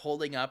teacher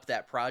holding up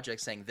that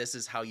project saying this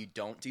is how you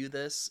don't do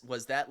this?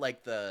 Was that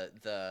like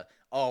the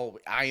oh,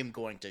 I am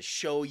going to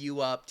show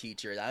you up,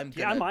 teacher. I'm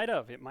yeah, I gonna might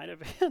have. It might have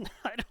been.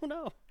 I don't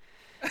know.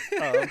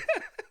 Um,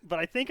 but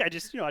I think I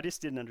just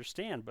didn't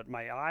understand. But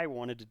my eye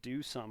wanted to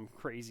do some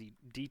crazy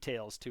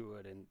details to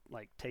it and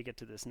like take it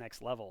to this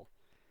next level.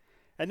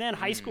 And then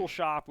high school Mm,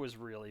 shop was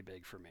really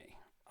big for me.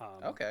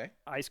 okay.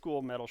 High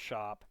school metal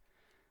shop.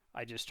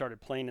 I just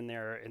started playing in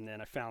there, and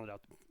then I found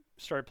out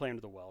started playing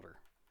with the welder.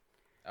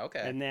 Okay.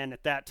 And then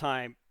at that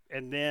time,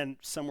 and then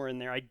somewhere in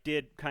there, I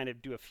did kind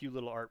of do a few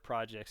little art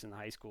projects in the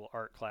high school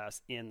art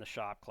class in the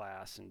shop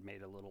class, and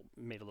made a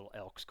little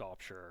elk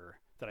sculpture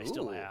that I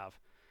still Ooh, have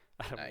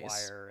out of nice.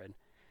 wire,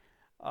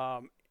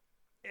 um,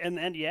 and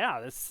then yeah,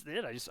 that's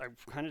it. I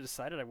kind of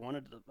decided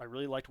I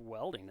really liked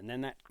welding, and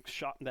then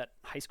that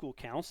high school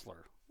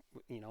counselor,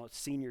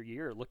 senior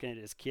year, looking at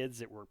his kids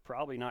that were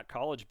probably not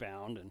college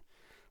bound, and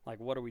like,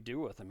 what do we do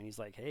with them? And he's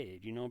like, hey,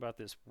 do you know about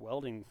this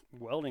welding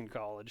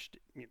college,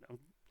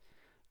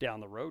 down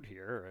the road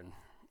here, and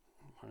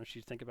why don't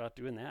you think about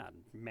doing that,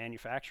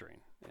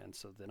 manufacturing? And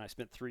so then I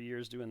spent 3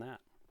 years doing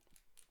that.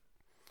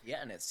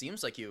 Yeah, and it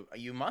seems like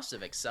you must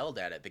have excelled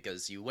at it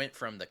because you went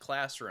from the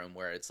classroom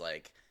where it's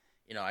like,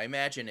 I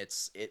imagine it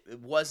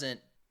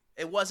wasn't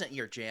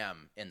your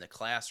jam in the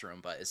classroom,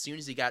 but as soon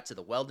as you got to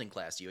the welding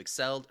class, you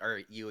excelled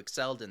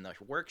in the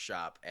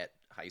workshop at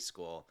high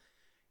school,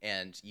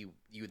 and you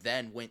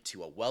then went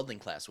to a welding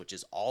class, which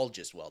is all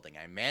just welding.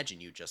 I imagine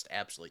you just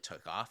absolutely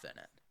took off in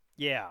it.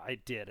 Yeah, I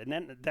did. And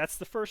then that's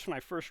the first when I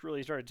first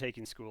really started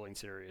taking schooling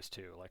serious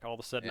too. Like all of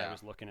a sudden I Yeah.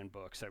 was looking in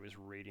books, I was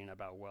reading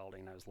about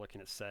welding, I was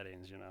looking at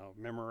settings,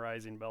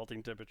 memorizing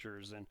belting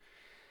temperatures, and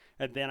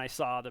then I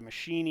saw the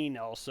machining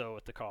also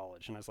at the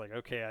college, and I was like,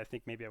 okay, I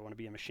think maybe I want to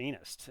be a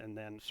machinist, and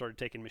then started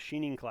taking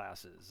machining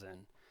classes,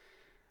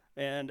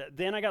 and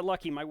then I got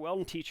lucky. My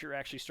welding teacher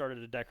actually started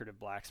a decorative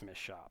blacksmith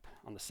shop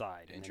on the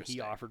side, and then he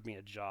Interesting. offered me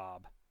a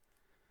job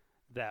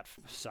that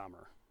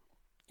summer.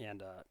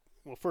 And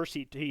well, first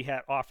he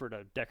had offered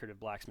a decorative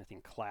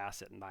blacksmithing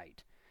class at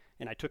night,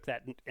 and I took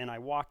that and I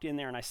walked in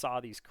there and I saw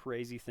these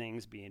crazy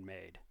things being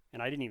made,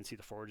 and I didn't even see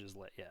the forges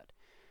lit yet.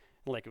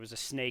 Like it was a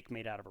snake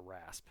made out of a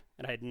rasp,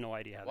 and I had no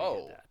idea how they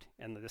did Whoa. that.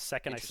 And the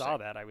second I saw Interesting.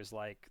 that, I was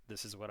like,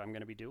 this is what I'm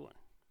going to be doing.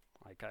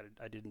 Like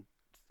I didn't,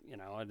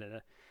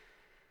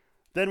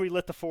 then we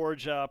lit the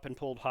forge up and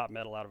pulled hot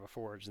metal out of a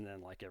forge, and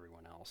then like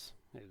everyone else,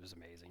 it was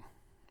amazing.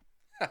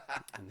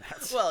 And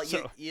that's Well,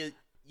 you so. you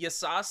you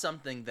saw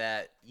something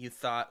that you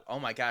thought, "Oh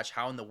my gosh,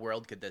 how in the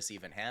world could this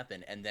even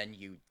happen?" And then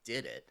you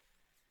did it.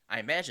 I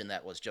imagine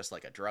that was just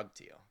like a drug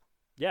to you.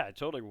 Yeah, it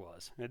totally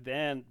was. And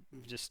then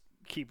just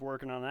keep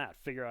working on that,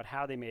 figure out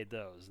how they made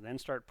those, and then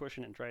start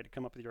pushing it and try to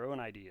come up with your own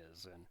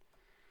ideas. And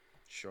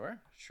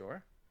Sure,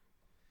 sure.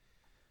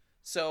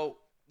 So,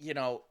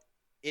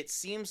 it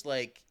seems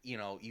like,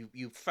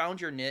 you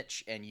found your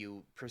niche and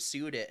you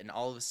pursued it, and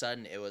all of a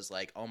sudden it was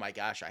like, "Oh my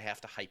gosh, I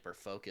have to hyper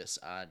focus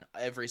on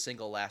every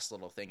single last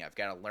little thing. I've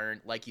got to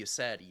learn, like you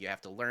said, you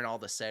have to learn all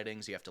the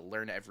settings, you have to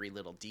learn every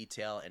little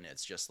detail." And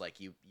it's just like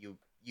you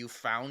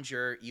found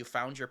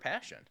your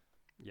passion.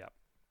 yeah,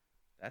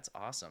 That's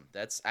awesome.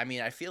 I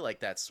mean, I feel like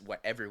that's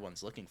what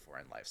everyone's looking for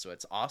in life. So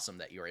it's awesome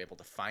that you were able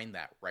to find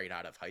that right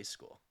out of high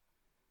school.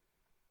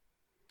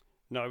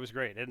 no, it was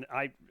great. And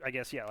I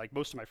guess yeah, like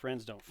most of my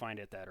friends don't find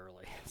it that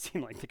early. It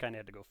seemed like they kind of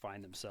had to go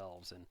find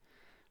themselves, and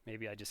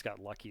maybe I just got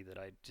lucky that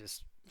I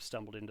just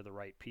stumbled into the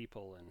right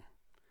people and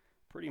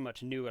pretty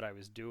much knew what I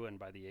was doing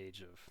by the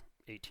age of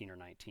 18 or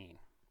 19.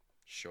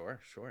 Sure,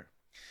 sure.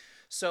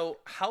 So,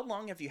 how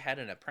long have you had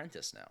an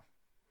apprentice now?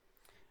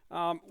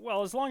 Well,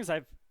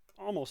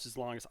 almost as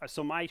long as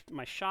so my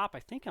shop. I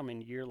think I'm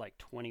in year like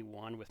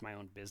 21 with my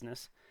own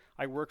business.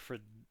 I worked for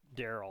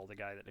Daryl, the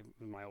guy that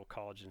my old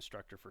college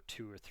instructor, for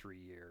 2 or 3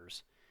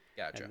 years,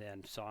 Gotcha. and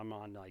then so I'm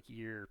on like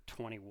year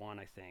 21,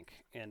 I think.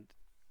 And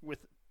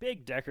with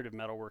big decorative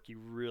metalwork, you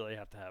really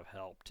have to have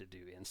help to do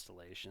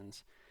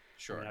installations.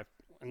 I mean, Sure.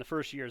 in the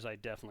first years, I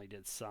definitely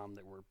did some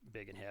that were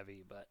big and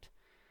heavy, but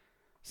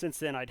since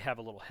then, I'd have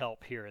a little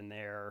help here and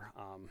there.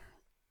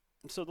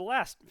 So the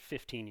last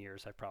 15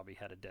 years, I probably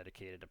had a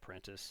dedicated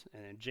apprentice,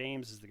 and then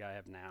James is the guy I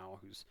have now,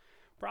 who's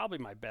probably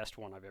my best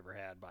one I've ever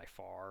had by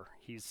far.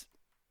 He's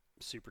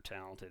super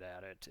talented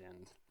at it,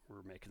 and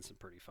we're making some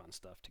pretty fun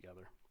stuff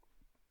together.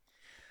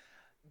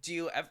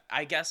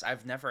 I guess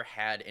I've never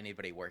had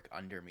anybody work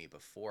under me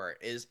before.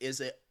 Is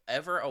it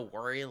ever a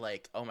worry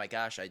like, oh my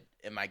gosh, I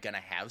am I gonna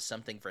have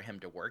something for him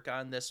to work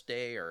on this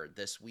day or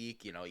this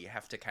week? You know, you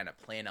have to kind of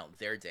plan out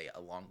their day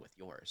along with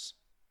yours.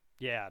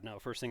 Yeah, no,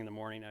 first thing in the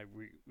morning,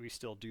 we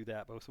still do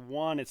that. But with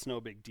one, it's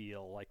no big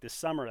deal. Like this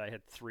summer, I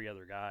had three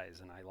other guys,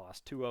 and I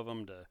lost two of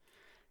them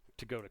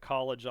to go to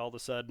college all of a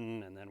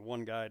sudden, and then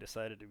one guy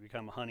decided to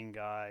become a hunting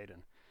guide,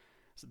 and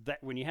so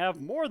that when you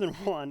have more than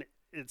one,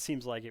 it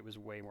seems like it was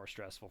way more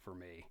stressful for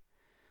me.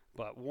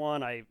 But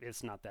one, I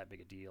it's not that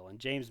big a deal, and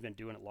James has been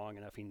doing it long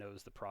enough. He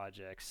knows the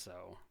projects,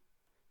 so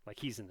like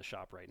he's in the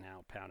shop right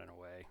now, pounding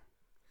away.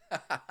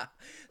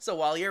 So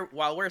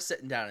while we're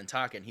sitting down and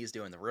talking, he's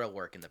doing the real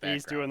work in the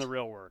He's doing background. the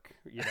real work,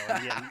 you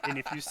know. And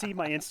if you see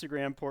my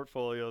Instagram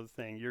portfolio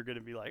thing, you're going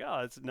to be like,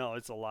 oh,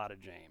 it's a lot of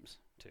James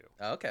too,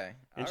 Okay.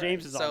 and All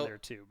James right. is on So there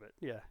too. But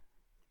yeah,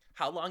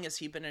 how long has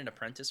he been an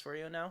apprentice for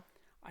you now?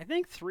 I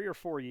think 3 or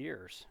 4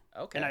 years,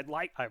 and Okay.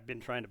 I've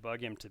been trying to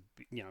bug him to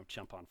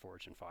jump on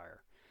Forge and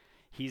Fire.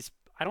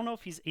 I don't know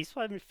if he's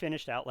probably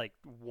finished out like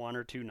one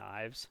or two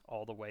knives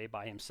all the way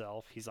by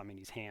himself. He's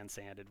hand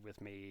sanded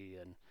with me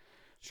and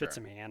fit Sure.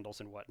 some handles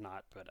and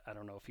whatnot, but I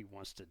don't know if he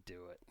wants to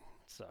do it.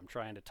 So I'm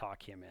trying to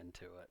talk him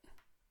into it.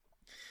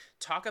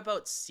 Talk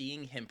about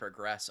seeing him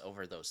progress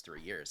over those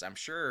 3 years. I'm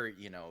sure,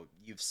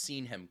 you've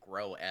seen him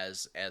grow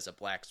as a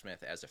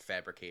blacksmith, as a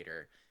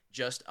fabricator,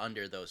 just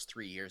under those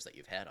 3 years that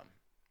you've had him.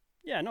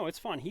 Yeah, no, it's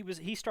fun.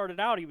 He started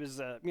out. He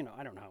was I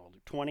don't know how old,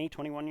 20,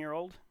 21 year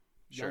old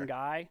young Sure.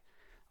 guy.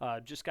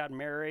 Just got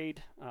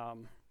married.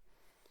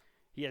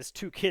 He has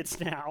two kids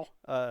now.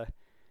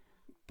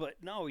 But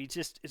no, he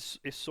just is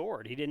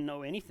soared. He didn't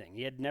know anything.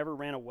 He had never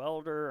ran a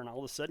welder, and all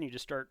of a sudden you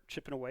just start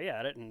chipping away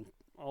at it, and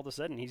all of a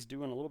sudden he's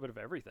doing a little bit of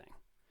everything.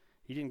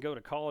 He didn't go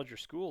to college or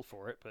school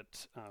for it,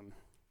 but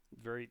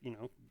very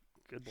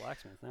good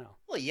blacksmith now.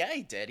 Well, yeah,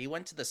 he did. He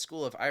went to the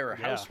School of Ira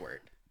Yeah.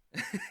 Houseward.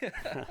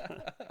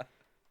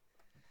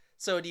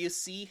 So do you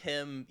see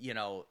him,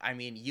 I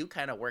mean, you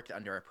kind of worked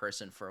under a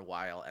person for a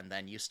while and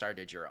then you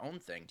started your own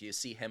thing. Do you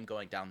see him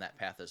going down that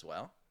path as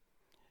well?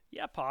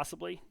 Yeah,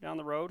 possibly down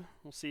the road.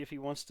 We'll see if he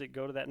wants to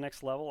go to that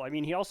next level. I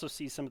mean, he also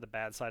sees some of the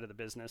bad side of the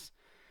business.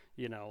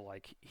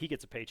 Like he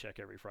gets a paycheck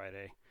every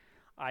Friday.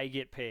 I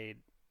get paid.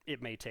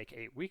 It may take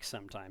 8 weeks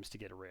sometimes to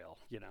get a rail,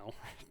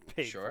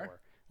 paid Sure.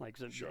 for. Like,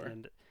 so, Sure.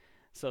 and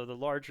so the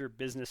larger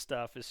business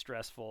stuff is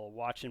stressful.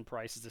 Watching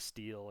prices of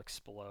steel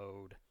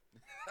explode,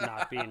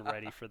 not being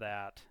ready for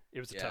that. It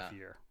was a Yeah. tough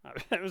year.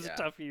 It was a Yeah.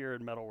 tough year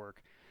in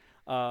metalwork.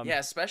 Um, Yeah,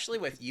 especially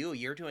with you,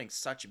 you're doing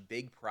such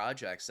big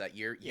projects that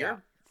you're yeah,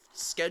 you're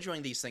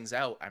scheduling these things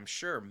out, I'm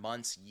sure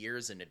months,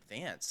 years in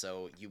advance.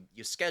 So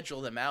you schedule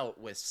them out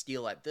with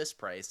steel at this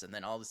price and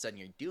then all of a sudden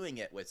you're doing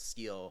it with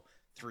steel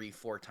 3,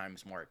 4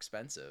 times more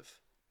expensive.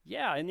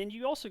 yeah, and then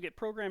you also get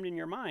programmed in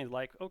your mind,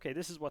 like, okay,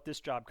 this is what this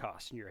job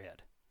costs in your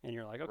head, and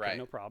you're like, okay, Right.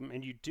 no problem,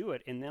 and you do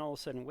it, and then all of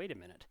a sudden, wait a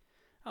minute,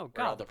 oh Where'd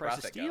all God, the the price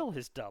of profit go? steel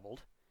has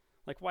doubled.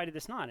 Like, why did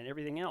this not? And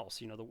everything else,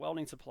 the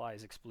welding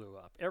supplies blew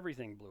up,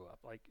 everything blew up,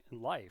 like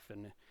in life,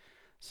 and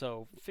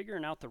so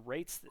figuring out the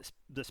rates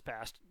this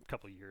past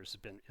couple of years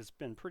has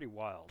been pretty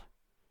wild.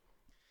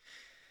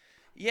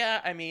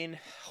 Yeah, I mean,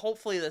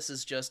 hopefully this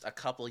is just a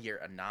couple year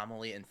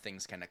anomaly and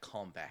things kind of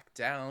calm back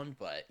down,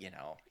 but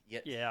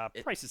Yeah,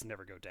 it prices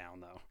never go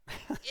down though.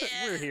 We're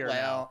yeah, here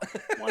now.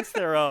 well, Once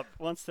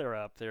they're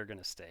up, they're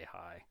gonna stay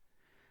high.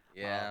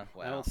 yeah, I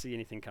well. don't see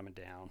anything coming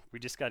down. We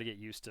just got to get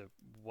used to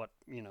what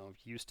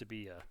used to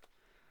be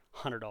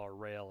 $100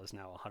 rail is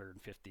now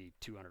 150,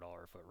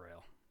 $200 a foot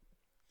rail.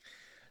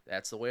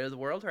 That's the way of the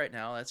world right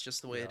now. That's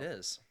just the way it Yeah.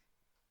 is.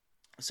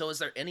 So is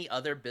there any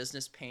other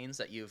business pains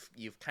that you've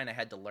kind of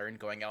had to learn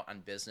going out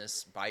on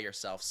business by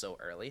yourself so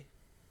early?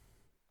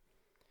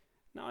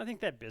 No, I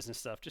think that business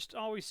stuff just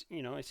always,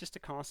 it's just a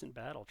constant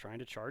battle trying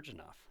to charge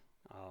enough.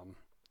 Um,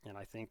 and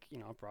I think,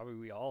 probably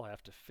we all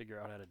have to figure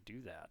out how to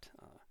do that.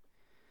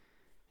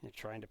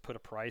 Trying to put a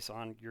price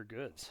on your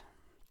goods.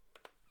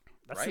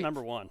 That's the Right.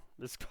 number one.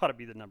 This got to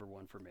be the number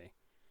one for me,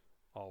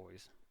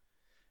 always.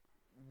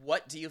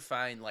 What do you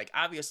find, like,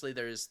 obviously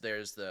there's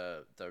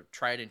the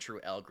tried and true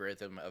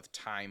algorithm of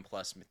time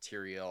plus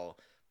material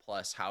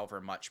plus however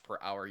much per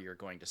hour you're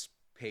going to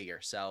pay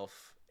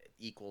yourself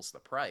equals the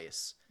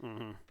price.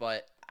 Hmm.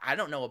 But I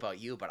don't know about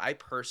you, but I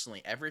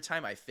personally, every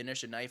time I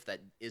finish a knife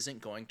that isn't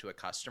going to a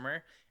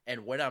customer,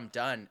 and when I'm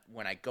done,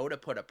 when I go to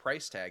put a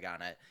price tag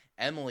on it,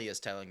 Emily is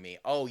telling me,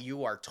 "Oh,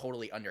 you are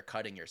totally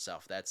undercutting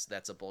yourself.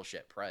 That's a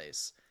bullshit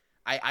price."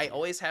 I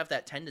always have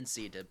that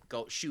tendency to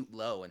go shoot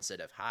low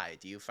instead of high.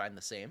 Do you find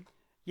the same?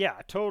 Yeah,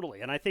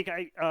 totally. And I think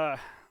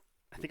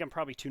I'm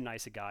probably too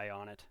nice a guy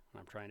on it.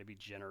 I'm trying to be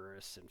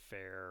generous and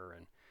fair,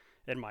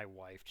 and my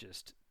wife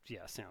just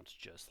yeah sounds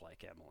just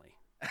like Emily.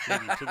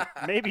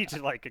 Maybe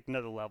to like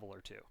another level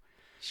or two.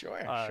 Sure,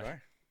 Uh,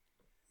 sure.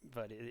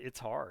 but it's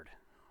hard.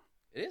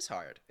 It is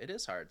hard. It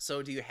is hard.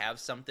 So do you have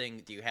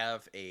something, do you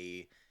have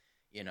a,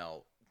 you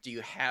know, do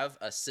you have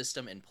a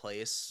system in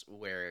place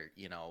where,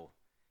 you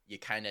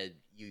kind of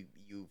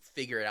you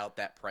figure out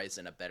that price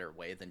in a better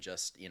way than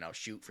just,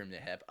 shoot from the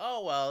hip.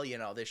 Oh,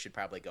 well, this should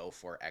probably go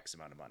for X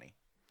amount of money.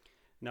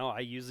 No, I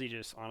usually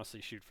just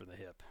honestly shoot for the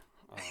hip.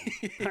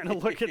 Kind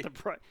of look at the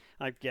price.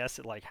 I guess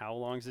at like how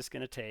long is this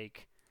going to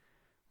take?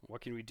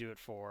 What can we do it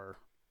for?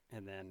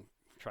 And then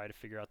try to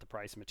figure out the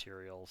price of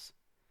materials.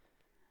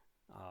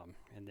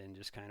 And then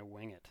just kind of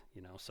wing it.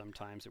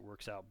 Sometimes it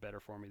works out better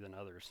for me than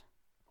others.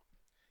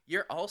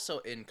 You're also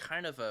in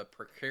kind of a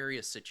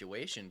precarious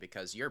situation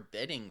because you're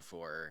bidding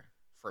for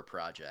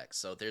projects.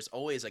 So there's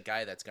always a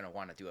guy that's going to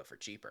want to do it for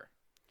cheaper.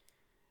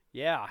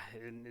 Yeah,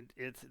 and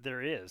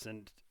there is,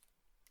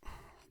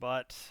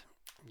 but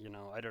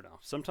I don't know.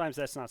 Sometimes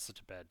that's not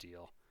such a bad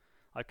deal.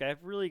 Like I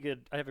have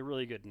a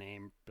really good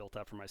name built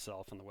up for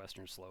myself in the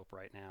Western Slope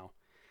right now.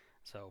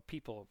 So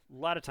people, a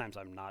lot of times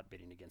I'm not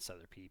bidding against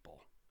other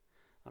people.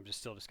 I'm just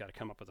still just got to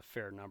come up with a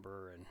fair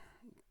number,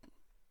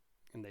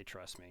 and they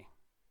trust me.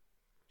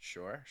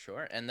 Sure,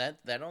 sure. And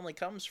that only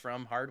comes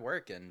from hard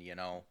work and,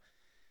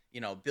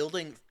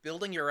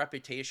 building your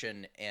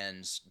reputation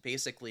and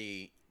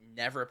basically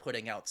never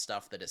putting out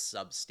stuff that is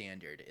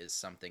substandard is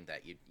something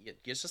that you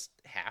just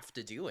have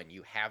to do, and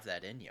you have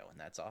that in you, and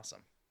that's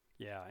awesome.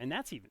 Yeah, and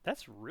that's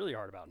really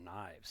hard about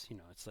knives.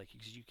 It's like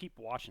 'cause you keep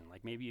watching.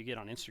 Like maybe you get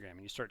on Instagram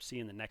and you start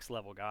seeing the next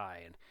level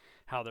guy and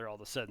how they're all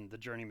of a sudden the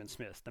journeyman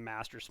smith, the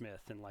master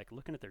smith, and like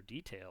looking at their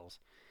details,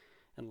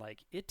 and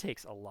like it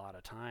takes a lot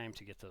of time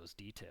to get those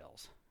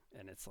details,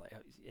 and it's like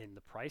and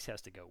the price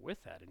has to go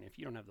with that. And if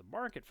you don't have the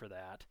market for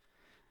that,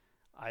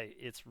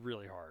 it's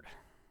really hard.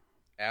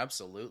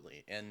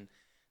 Absolutely. And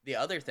the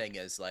other thing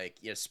is like,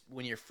 yes,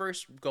 when you're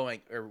first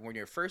going or when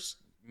you're first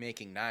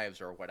making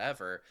knives or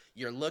whatever,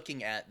 you're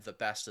looking at the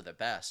best of the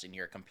best and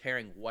you're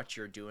comparing what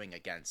you're doing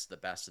against the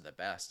best of the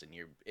best, and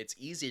it's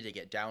easy to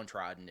get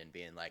downtrodden and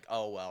being like,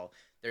 "Oh, well,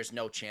 there's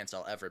no chance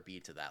I'll ever be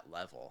to that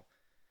level."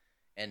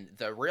 And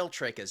the real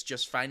trick is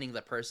just finding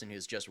the person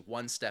who's just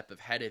one step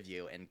ahead of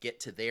you and get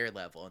to their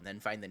level, and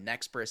then find the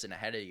next person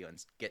ahead of you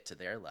and get to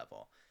their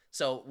level.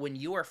 So when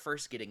you were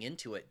first getting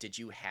into it, did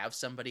you have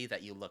somebody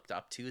that you looked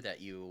up to that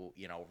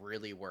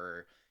really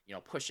were,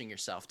 pushing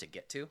yourself to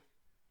get to?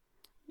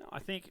 No,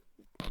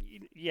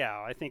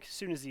 yeah, I think as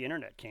soon as the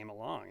internet came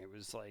along, it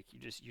was like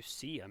you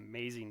see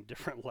amazing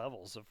different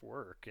levels of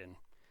work and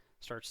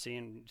start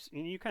seeing,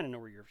 you kind of know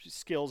where your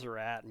skills are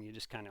at, and you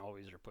just kind of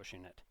always are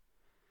pushing it.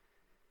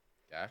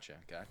 Gotcha,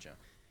 gotcha.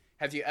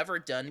 Have you ever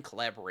done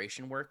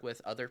collaboration work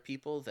with other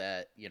people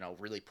that,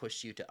 really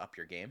pushed you to up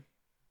your game?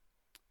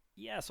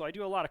 Yeah, so I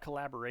do a lot of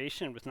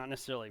collaboration with not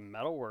necessarily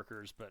metal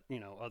workers, but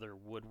other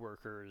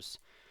woodworkers,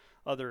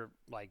 other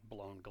like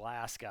blown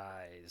glass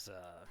guys,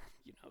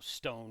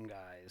 stone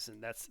guys,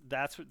 and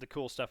that's what the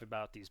cool stuff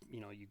about these.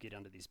 You get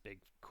into these big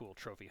cool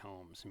trophy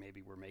homes.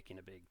 Maybe we're making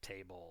a big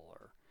table,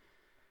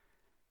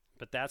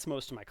 but that's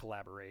most of my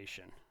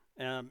collaboration.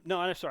 No,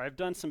 I'm sorry. I've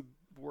done some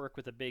work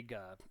with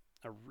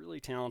a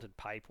really talented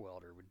pipe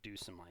welder. Would do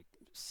some like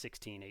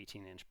 16,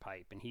 18-inch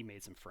pipe, and he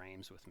made some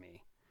frames with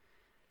me.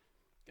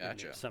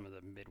 Gotcha. Some of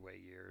the midway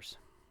years.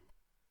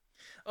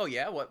 Oh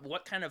yeah,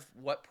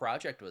 what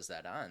project was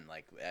that on?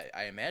 Like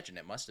I imagine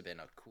it must have been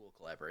a cool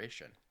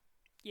collaboration.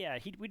 Yeah,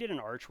 we did an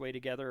archway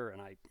together,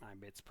 and I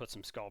put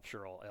some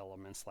sculptural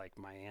elements like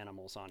my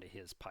animals onto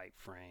his pipe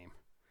frame.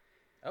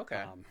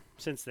 Okay.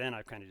 Since then,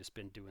 I've kind of just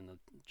been doing the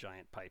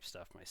giant pipe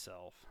stuff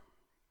myself.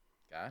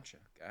 Gotcha,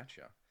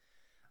 gotcha.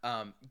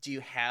 Do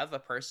you have a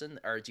person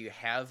or do you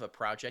have a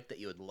project that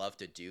you would love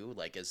to do?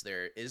 Like, is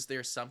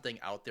there something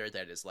out there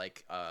that is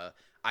like,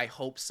 I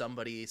hope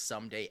somebody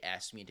someday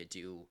asks me to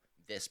do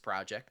this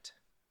project?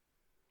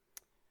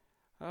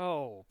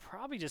 Oh,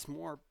 probably just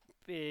more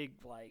big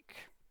like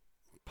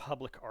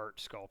public art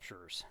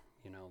sculptures.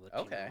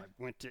 Okay. I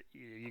went to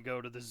you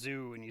go to the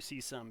zoo and you see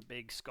some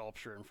big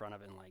sculpture in front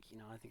of it, and like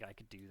I think I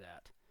could do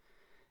that,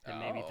 and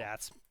maybe Oh,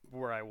 that's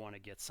where I want to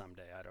get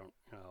someday. I don't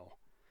know.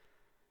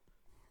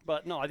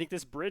 But no, I think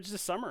this bridge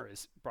this summer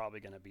is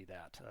probably going to be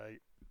that.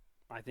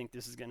 I think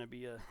this is going to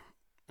be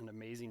an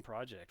amazing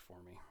project for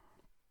me.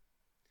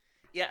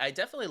 yeah, I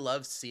definitely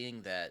love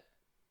seeing that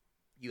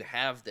you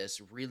have this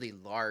really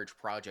large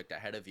project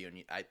ahead of you,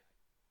 and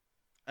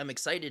I'm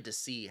excited to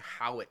see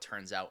how it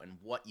turns out and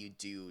what you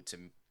do to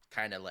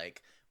kind of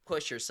like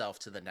push yourself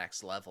to the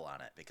next level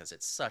on it because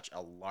it's such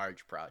a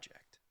large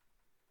project.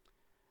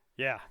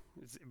 Yeah,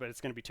 but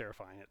it's going to be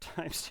terrifying at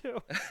times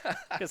too,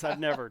 because I've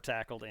never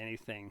tackled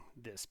anything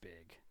this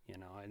big,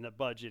 and the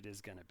budget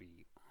is going to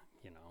be,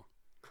 you know,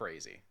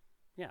 Crazy.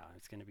 yeah,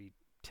 it's going to be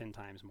 10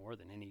 times more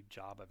than any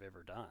job I've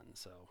ever done.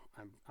 So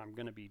I'm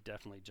going to be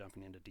definitely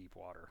jumping into deep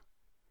water.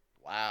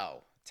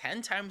 Wow.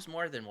 10 times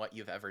more than what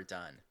you've ever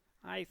done.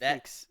 I think,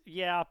 That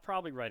yeah,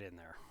 probably right in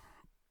there.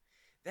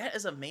 that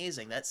is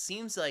amazing. That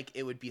seems like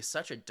it would be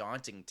such a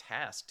daunting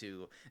task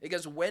to,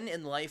 because when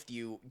in life do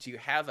you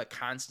have a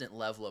constant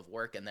level of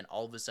work and then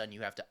all of a sudden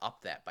you have to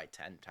up that by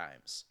 10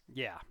 times?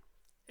 Yeah.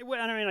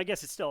 Well, I mean, I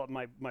guess it's still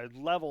my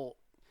level.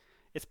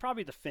 It's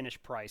probably the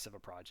finished price of a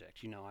project.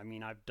 I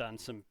mean, I've done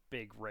some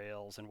big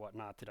rails and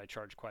whatnot that I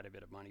charge quite a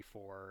bit of money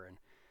for, and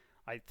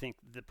I think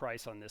the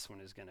price on this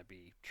one is going to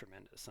be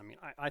tremendous. I mean,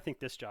 I think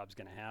this job's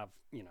going to have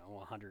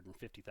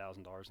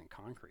 $150,000 in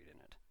concrete in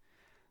it.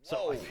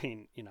 So I Whoa.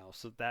 mean,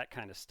 so that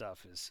kind of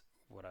stuff is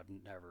what I've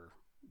never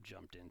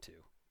jumped into.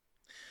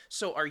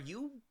 So are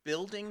you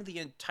building the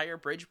entire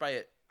bridge by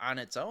it on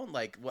its own?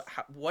 Like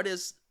what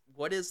is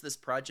this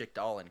project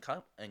all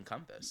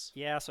encompass?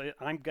 Yeah, so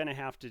I'm gonna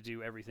have to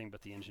do everything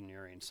but the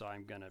engineering. So I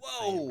am gonna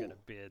Whoa.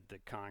 bid the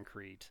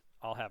concrete.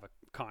 I'll have a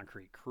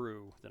concrete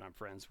crew that I'm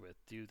friends with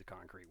do the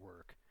concrete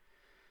work.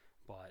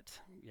 But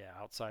yeah,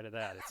 outside of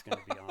that, it's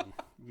gonna be on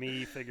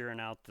me figuring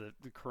out the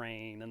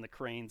crane, and the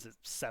crane's at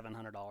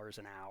 $700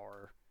 an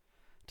hour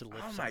to lift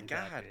Oh my something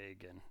that god.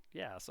 big. And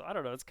yeah, so I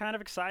don't know. It's kind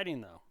of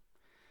exciting though,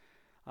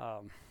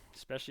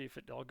 especially if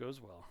it all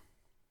goes well.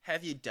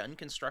 Have you done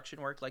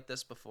construction work like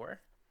this before?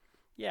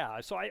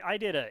 Yeah, so I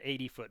did a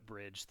 80-foot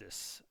bridge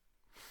this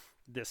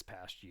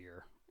past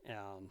year,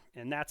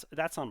 and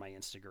that's on my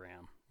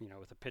Instagram.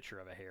 With a picture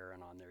of a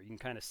heron on there, you can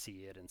kind of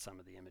see it in some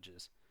of the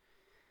images.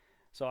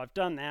 So I've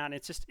done that, and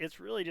it's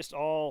really just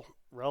all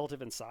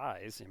relative in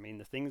size. I mean,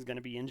 the thing's going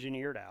to be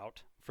engineered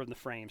out from the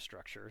frame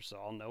structure, so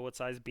I'll know what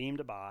size beam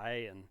to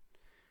buy and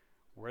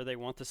where they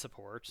want the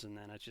supports, and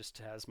then it just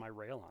has my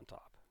rail on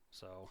top.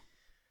 So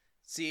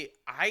See,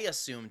 I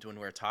assumed when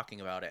we were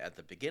talking about it at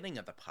the beginning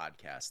of the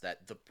podcast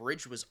that the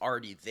bridge was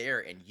already there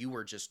and you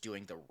were just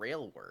doing the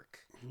rail work.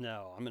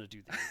 no, I'm going to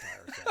do the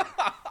entire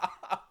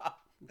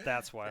thing.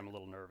 That's why I'm a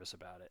little nervous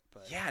about it.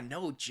 But Yeah,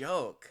 no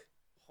joke.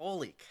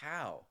 Holy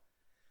cow.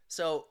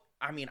 So,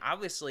 I mean,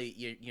 obviously,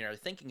 you're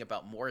thinking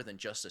about more than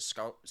just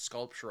the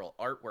sculptural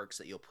artworks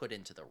that you'll put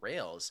into the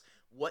rails.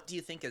 What do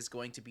you think is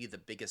going to be the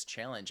biggest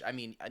challenge? I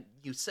mean,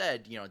 you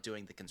said,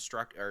 doing the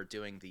construct or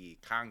doing the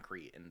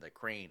concrete and the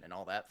crane and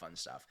all that fun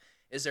stuff.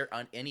 Is there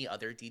any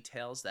other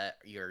details that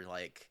you're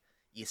like,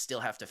 you still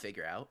have to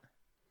figure out?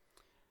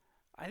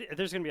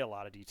 there's going to be a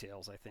lot of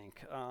details, I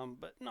think.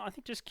 But no, I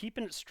think just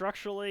keeping it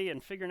structurally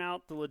and figuring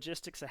out the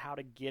logistics of how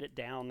to get it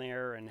down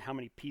there and how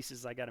many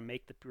pieces I got to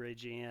make the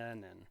bridge in.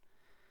 And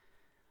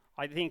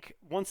I think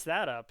once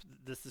that up,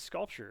 the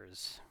sculpture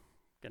is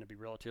going to be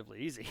relatively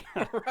easy.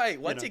 Right.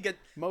 you Once know, you get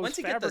most once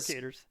you get this,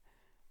 fabricators,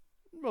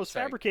 most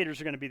sorry. fabricators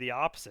are going to be the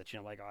opposite.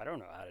 Like, oh, I don't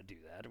know how to do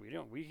that.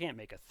 We can't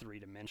make a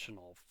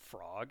three-dimensional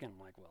frog. And I'm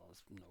like, well,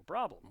 it's no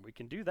problem. We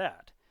can do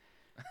that.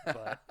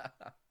 But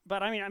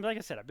but I mean, like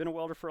I said, I've been a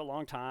welder for a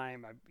long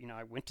time.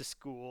 I went to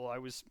school. I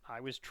was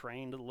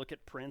trained to look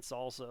at prints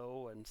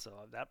also, and so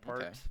that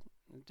Okay. part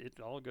it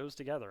all goes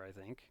together. I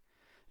think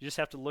you just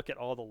have to look at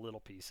all the little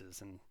pieces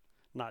and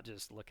not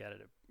just look at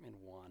it in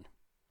one.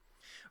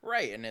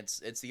 Right, and it's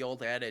the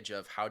old adage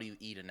of how do you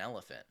eat an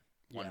elephant?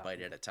 One Yeah,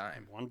 bite at a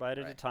time. one bite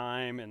at a Right.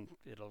 time, and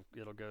it'll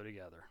go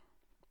together.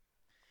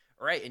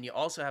 Right, and you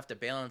also have to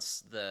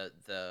balance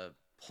the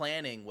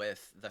planning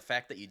with the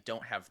fact that you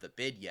don't have the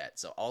bid yet.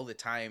 So all the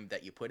time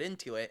that you put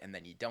into it and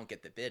then you don't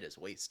get the bid is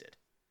wasted.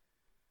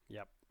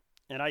 Yep.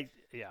 And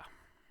yeah,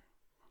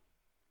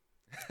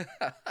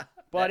 but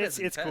That it's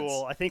is it's intense.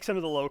 cool. I think some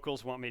of the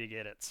locals want me to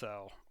get it,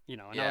 so and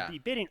Yeah.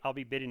 I'll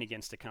be bidding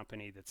against a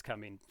company that's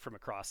coming from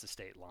across the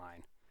state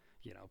line.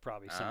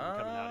 Probably someone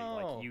coming out of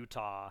like Oh.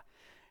 Utah,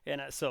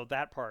 and so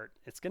that part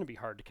it's going to be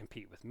hard to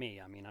compete with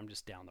me. I mean, I'm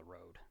just down the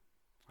road.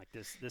 Like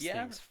this Yeah.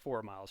 thing's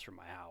 4 miles from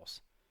my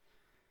house,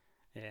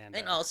 and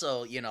And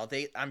also,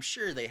 I'm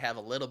sure they have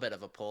a little bit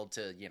of a pull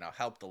to,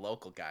 help the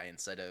local guy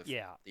instead of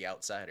yeah, the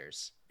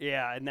outsiders.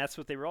 yeah, and that's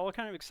what they were all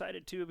kind of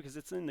excited too because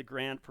it's in the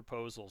grant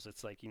proposals.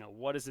 It's like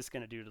what is this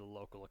going to do to the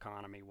local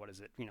economy? What is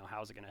it?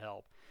 How's it going to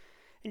help?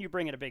 And you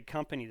bring in a big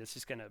company that's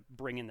just going to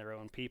bring in their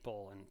own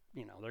people, and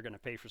they're going to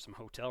pay for some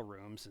hotel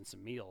rooms and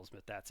some meals,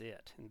 but that's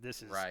it. And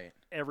this is Right.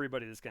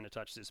 everybody that's going to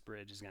touch this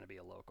bridge is going to be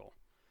a local.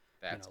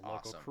 That's Local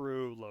awesome.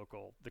 crew,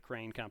 local. The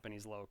crane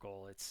company's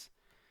local. It's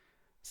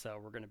so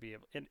we're going to be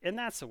able, and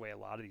that's the way a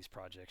lot of these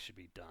projects should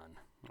be done.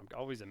 I'm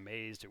always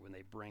amazed at when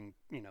they bring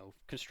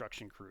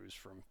construction crews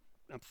from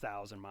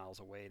 1,000 miles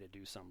away to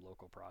do some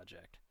local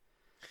project.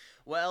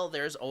 Well,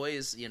 there's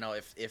always,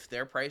 if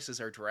their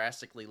prices are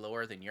drastically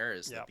lower than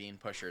yours, the Yep. bean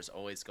pusher is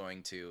always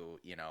going to,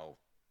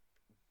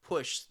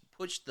 push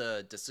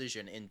the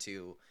decision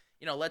into,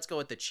 let's go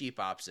with the cheap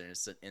option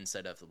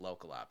instead of the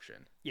local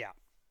option. Yeah,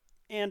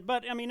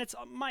 but I mean, it's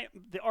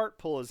the art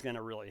pool is going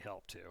to really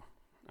help too.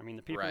 I mean,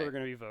 the people that are Right.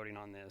 going to be voting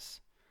on this,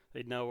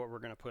 they know what we're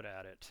going to put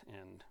at it,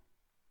 and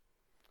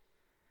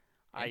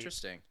I,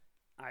 Interesting.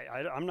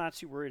 I'm not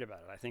too worried about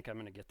it. I think I'm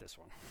going to get this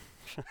one.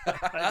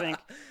 I think I Knock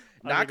think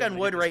I'm on going to get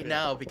wood this right big.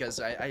 now because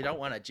I don't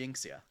want to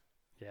jinx you.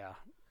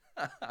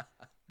 Yeah.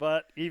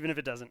 But even if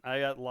it doesn't, I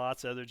got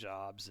lots of other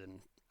jobs,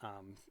 and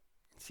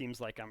it seems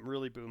like I'm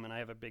really booming. I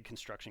have a big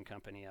construction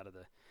company out of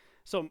the.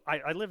 So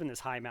I live in this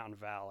high mountain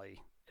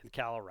valley in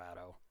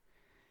Colorado,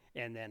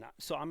 and then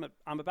so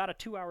I'm about a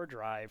 2 hour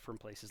drive from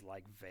places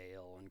like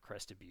Vail and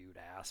Crested Butte,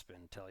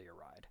 Aspen,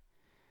 Telluride.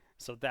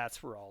 So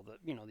that's where all the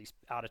these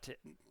out of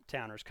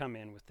towners come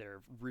in with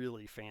their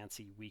really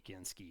fancy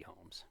weekend ski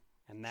homes,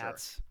 and Sure.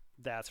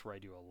 that's where I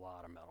do a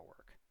lot of metal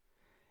work.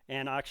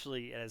 And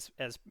actually, as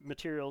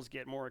materials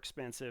get more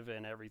expensive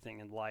and everything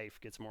in life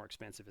gets more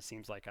expensive, it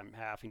seems like I'm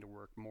having to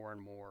work more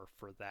and more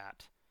for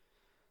that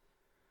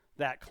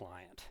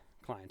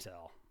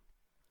clientele.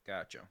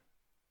 Gotcha.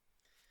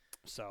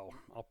 So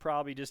I'll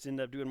probably just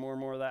end up doing more and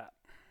more of that.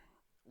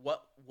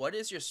 What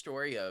is your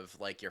story of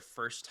like your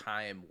first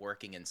time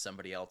working in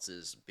somebody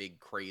else's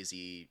big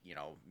crazy,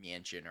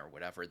 mansion or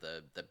whatever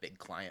the big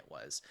client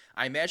was?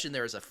 I imagine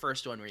there was a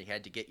first one where you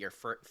had to get your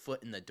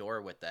foot in the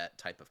door with that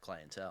type of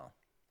clientele.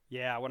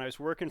 Yeah, when I was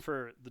working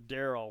for the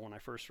Daryl, when I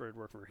first started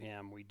working for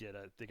him, we did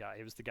the guy.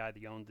 It was the guy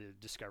that owned the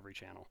Discovery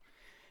Channel,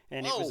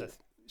 and it was a Whoa.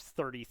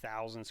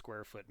 30,000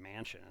 square foot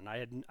mansion, and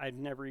I'd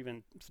never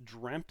even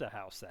dreamt a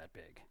house that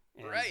big.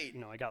 And Right.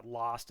 I got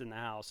lost in the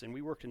house, and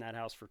we worked in that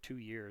house for 2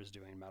 years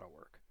doing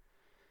metalwork.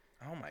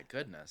 Oh my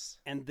goodness.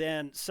 And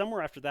then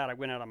somewhere after that, I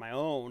went out on my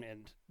own,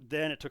 and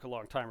then it took a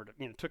long time,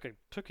 it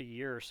took a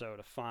year or so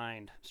to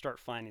start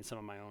finding some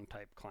of my own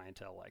type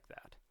clientele like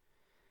that.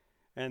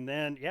 And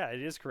then, yeah,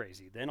 it is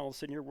crazy. Then all of a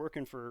sudden, you're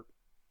working for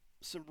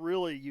some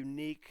really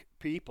unique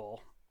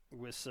people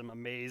with some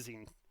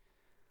amazing.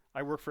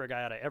 I work for a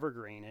guy out of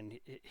Evergreen, and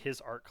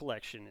his art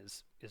collection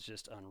is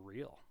just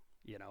unreal.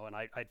 And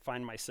I'd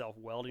find myself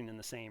welding in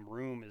the same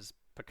room as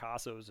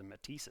Picasso's and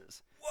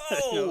Matisse's.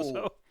 Whoa.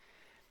 So,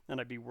 and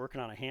I'd be working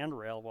on a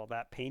handrail while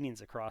that painting's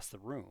across the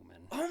room.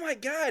 And Oh my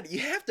God, you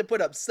have to put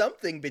up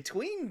something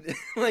between.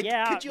 Like,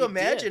 yeah, could you we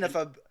imagine did.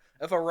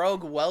 if a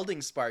rogue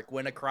welding spark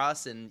went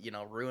across and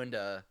ruined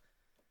a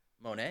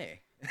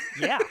Monet?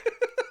 Yeah,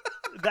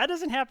 that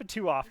doesn't happen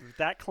too often.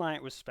 That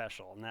client was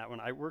special, and that when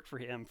I worked for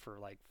him for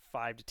like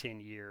 5 to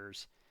 10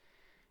 years,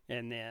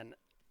 and then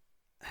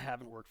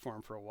haven't worked for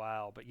him for a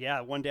while. But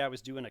yeah, one day I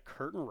was doing a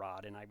curtain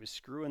rod, and I was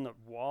screwing the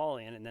wall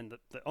in, and then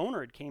the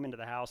owner had came into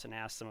the house and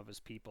asked some of his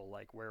people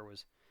like where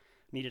was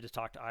needed to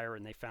talk to Ira,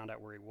 and they found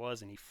out where he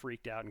was, and he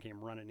freaked out and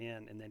came running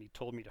in, and then he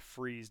told me to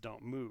freeze,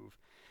 don't move.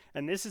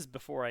 And this is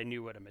before I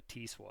knew what a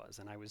Matisse was,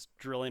 and I was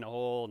drilling a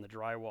hole in the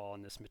drywall,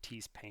 and this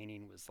Matisse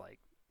painting was like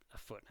a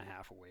foot and a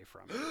half away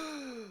from it.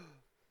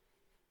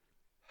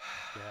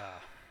 Yeah.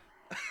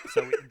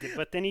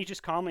 But then he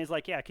just calmly is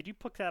like, "Yeah, could you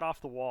pick that off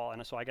the wall?"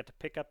 And so I got to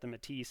pick up the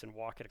Matisse and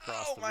walk it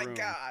across Oh the my room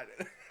God.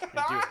 and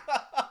do it.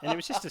 And it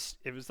was just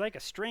it was like a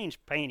strange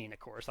painting. Of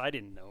course, I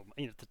didn't know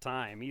at the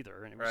time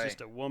either, and it was Right.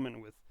 just a woman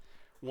with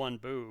one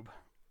boob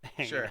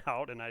hanging Sure.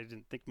 out, and I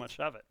didn't think much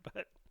of it.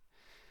 But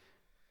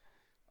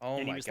Oh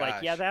and he my was gosh.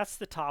 like, "Yeah, that's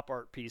the top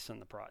art piece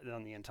on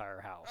on the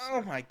entire house."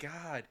 Oh my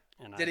God.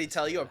 And Did I he was,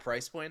 tell you a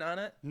price point on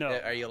it? No.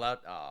 Are you allowed?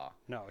 Oh.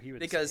 No, he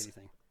wouldn't Because say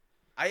anything.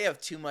 I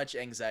have too much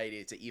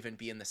anxiety to even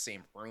be in the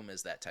same room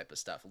as that type of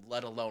stuff,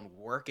 let alone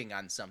working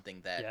on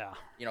something that,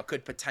 Yeah,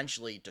 could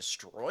potentially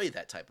destroy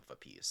that type of a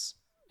piece.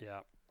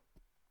 yeah.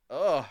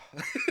 Oh.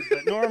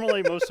 But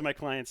normally, most of my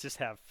clients just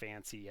have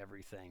fancy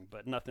everything,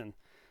 but nothing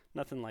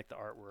like the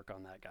artwork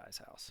on that guy's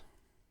house.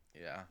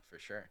 Yeah, for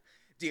sure.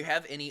 Do you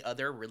have any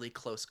other really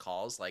close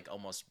calls, like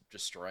almost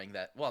destroying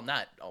that? Well,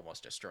 not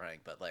almost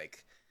destroying, but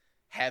like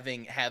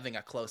having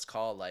a close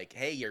call, like,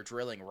 hey, you're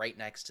drilling right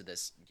next to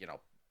this,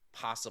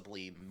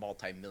 possibly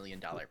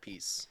multi-million-dollar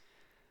piece.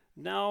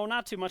 No,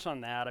 not too much on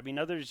that. I mean,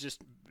 others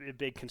just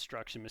big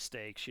construction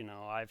mistakes.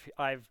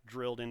 I've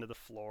drilled into the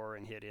floor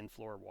and hit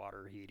in-floor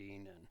water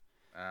heating, and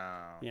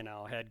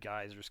Oh, had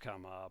geysers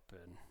come up,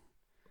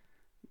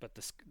 but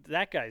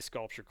that guy's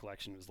sculpture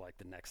collection was like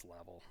the next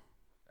level.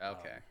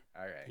 okay,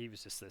 all right. He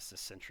was just this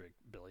eccentric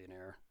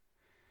billionaire.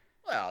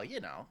 Well,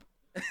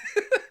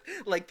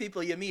 like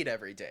people you meet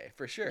every day,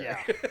 for sure.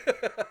 Yeah.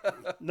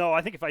 No,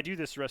 I think if I do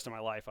this the rest of my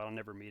life, I'll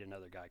never meet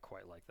another guy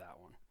quite like that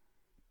one.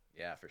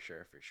 Yeah, for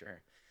sure, for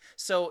sure.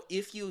 So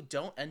if you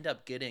don't end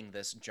up getting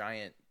this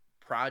giant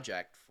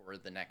project for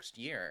the next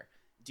year,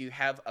 do you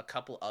have a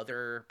couple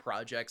other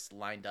projects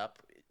lined up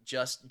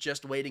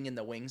just waiting in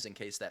the wings in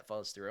case that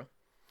falls through?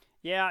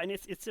 Yeah, and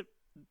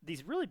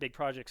these really big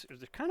projects.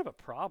 There's kind of a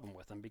problem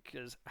with them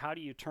because how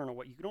do you turn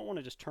away? You don't want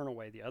to just turn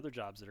away the other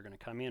jobs that are going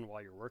to come in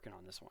while you're working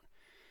on this one.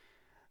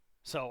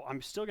 So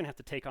I'm still going to have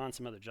to take on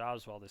some other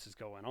jobs while this is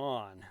going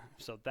on.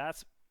 So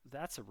that's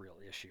a real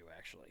issue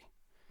actually.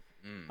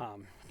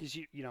 Because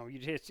you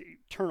just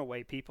turn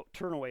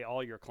away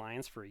all your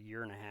clients for a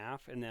year and a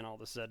half, and then all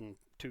of a sudden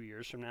 2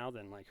 years from now,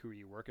 then like who are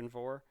you working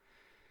for?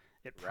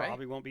 It Right.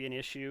 probably won't be an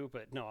issue,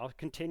 but no, I'll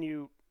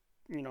continue.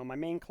 My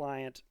main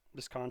client,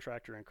 this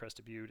contractor in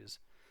Crested Butte,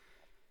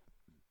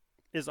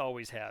 is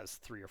always has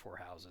 3 or 4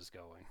 houses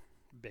going,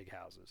 big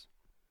houses.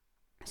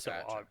 So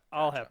Gotcha.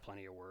 I'll Gotcha. have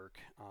plenty of work.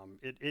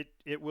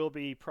 It will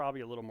be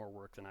probably a little more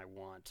work than I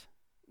want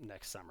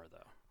next summer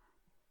though.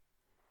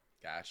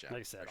 Gotcha.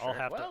 Like I said, For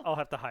sure. Well, I'll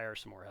have to hire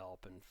some more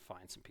help and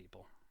find some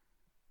people.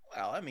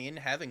 well, I mean,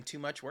 having too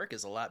much work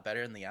is a lot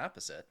better than the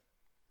opposite.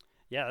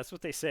 Yeah, that's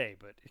what they say,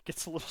 but it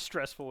gets a little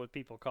stressful with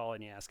people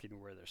calling you asking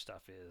where their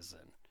stuff is,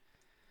 and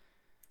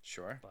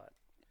Sure. but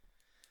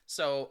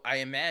So I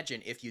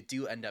imagine if you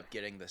do end up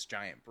getting this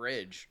giant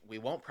bridge, we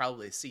won't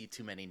probably see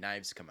too many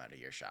knives come out of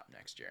your shop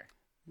next year.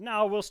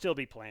 no, we'll still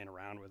be playing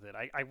around with it.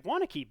 I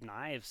want to keep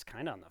knives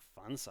kind of on the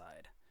fun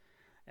side,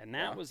 and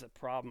that Yeah. was a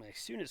problem. As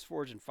soon as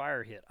Forge and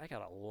Fire hit, I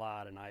got a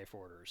lot of knife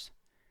orders,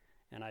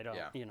 and I don't,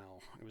 Yeah.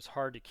 it was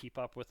hard to keep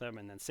up with them.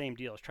 And then same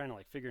deal, I was trying to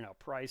like figuring out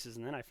prices,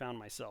 and then I found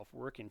myself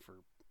working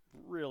for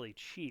really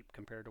cheap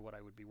compared to what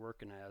I would be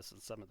working as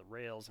and some of the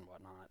rails and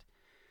whatnot.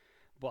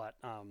 But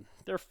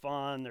they're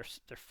fun.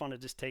 They're fun to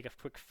just take a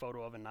quick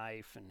photo of a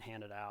knife and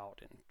hand it out,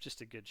 and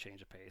just a good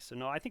change of pace. So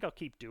no, I think I'll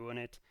keep doing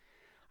it.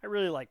 I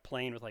really like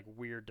playing with like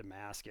weird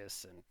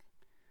Damascus and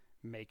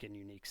making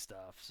unique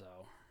stuff.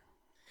 So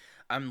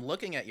I'm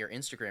looking at your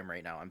Instagram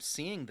right now. I'm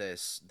seeing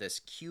this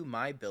Q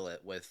My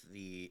billet with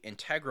the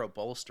integral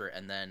bolster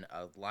and then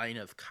a line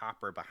of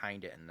copper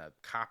behind it and a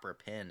copper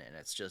pin, and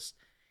it's just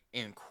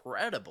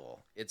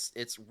incredible. It's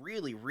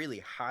really really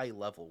high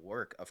level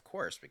work, of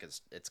course,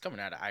 because it's coming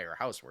out of Ira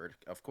Houseward.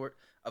 Of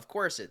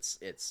course,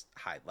 it's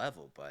high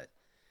level, but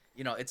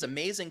it's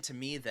amazing to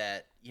me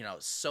that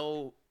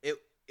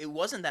it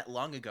wasn't that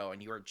long ago,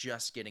 and you were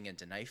just getting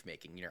into knife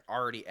making. You're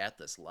already at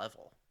this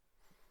level.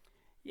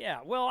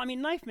 yeah, well, I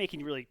mean, knife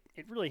making really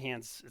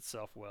hands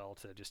itself well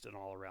to just an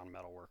all around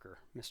metal worker.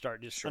 And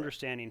start just Sure.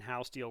 understanding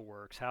how steel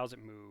works, how's it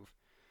move,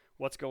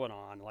 what's going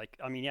on. Like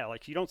I mean, yeah,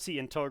 like you don't see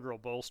integral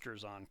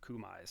bolsters on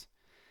kumais,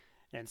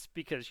 and it's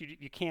because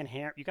you can't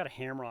you got to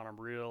hammer on them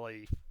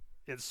really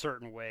in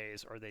certain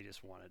ways, or they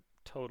just want to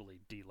totally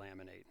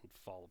delaminate and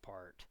fall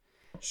apart.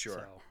 Sure.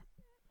 So,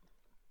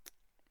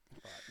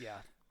 but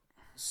yeah,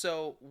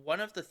 So one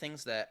of the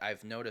things that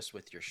I've noticed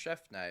with your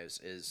chef knives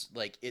is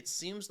like it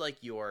seems like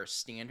your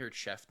standard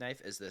chef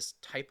knife is this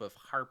type of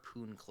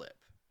harpoon clip.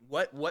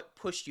 What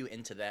pushed you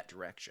into that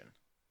direction?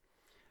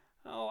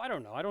 oh, I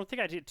don't know. I don't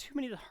think I did too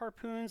many of the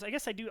harpoons. I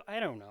guess I do. I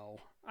don't know.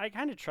 I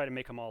kind of try to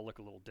make them all look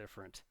a little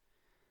different.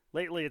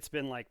 Lately, it's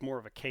been like more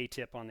of a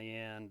K-tip on the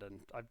end,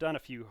 and I've done a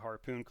few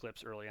harpoon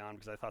clips early on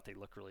because I thought they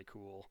looked really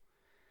cool.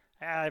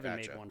 I haven't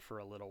made Gotcha. one for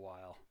a little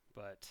while,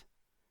 but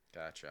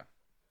Gotcha.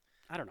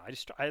 I don't know.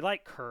 I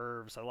like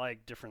curves. I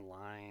like different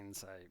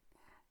lines. I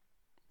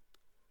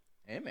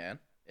Hey man,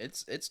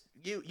 it's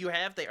you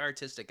have the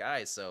artistic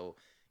eye, so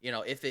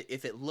if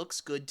it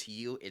looks good to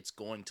you, it's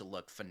going to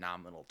look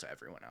phenomenal to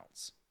everyone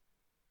else.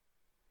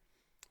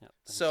 yeah,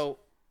 thanks. So,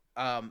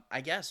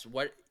 I guess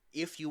what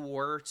if you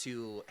were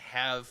to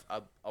have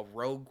a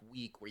rogue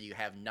week where you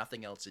have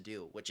nothing else to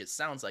do, which it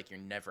sounds like you're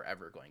never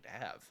ever going to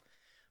have,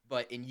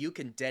 and you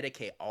can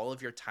dedicate all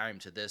of your time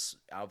to this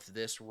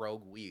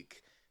rogue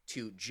week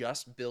to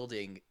just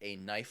building a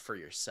knife for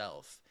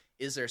yourself.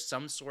 Is there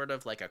some sort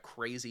of like a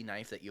crazy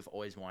knife that you've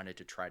always wanted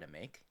to try to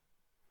make?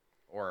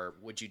 Or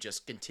would you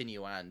just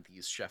continue on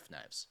these chef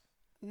knives?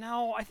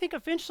 No, I think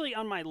eventually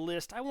on my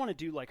list, I want to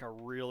do like a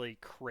really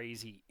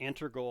crazy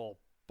integral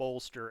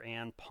bolster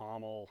and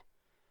pommel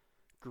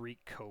Greek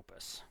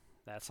copus.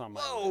 That's on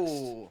my list.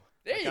 Whoa!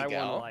 There Like you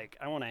go.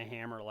 I want to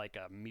hammer like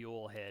a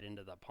mule head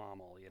into the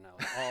pommel,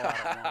 all out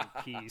of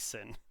one piece,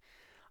 and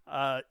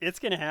it's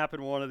gonna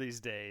happen one of these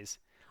days.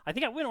 I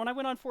think when I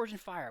went on Forge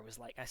and Fire, I was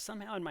like, I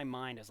somehow in my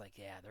mind I was like,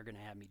 yeah, they're gonna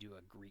have me do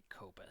a Greek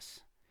copus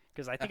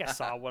because I think I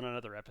saw one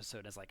another episode.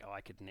 And I was like, oh, I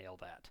could nail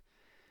that.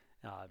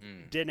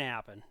 Mm, Didn't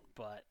happen,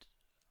 but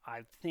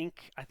I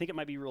think it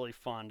might be really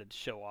fun to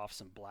show off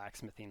some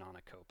blacksmithing on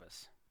a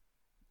copus.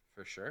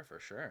 for sure, for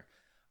sure.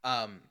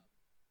 Um,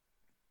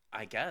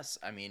 I guess.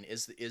 I mean,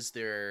 is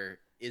there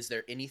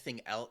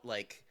anything else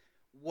like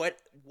what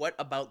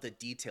about the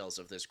details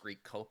of this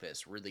Greek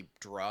copus really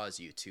draws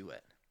you to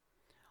it?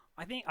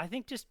 I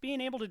think just being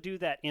able to do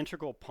that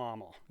integral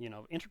pommel,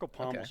 integral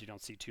Okay. pommels you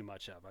don't see too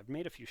much of. I've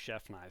made a few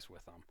chef knives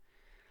with them.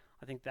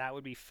 I think that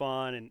would be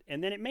fun,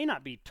 and then it may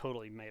not be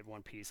totally made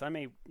one piece. I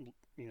may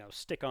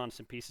stick on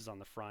some pieces on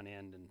the front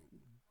end and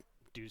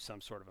do some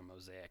sort of a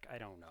mosaic. I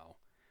don't know.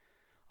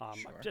 I've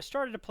Sure. just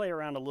started to play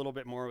around a little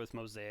bit more with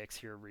mosaics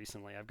here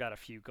recently. I've got a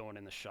few going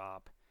in the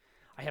shop.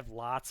 I have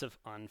lots of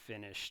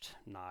unfinished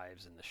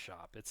knives in the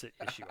shop. It's an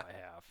issue I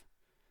have.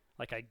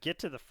 Like I get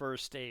to the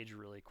first stage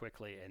really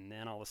quickly, and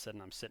then all of a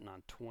sudden I'm sitting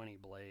on 20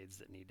 blades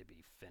that need to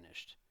be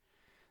finished.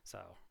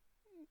 So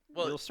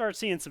Well, you'll start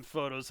seeing some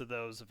photos of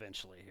those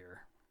eventually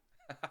here.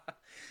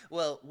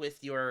 well,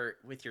 with your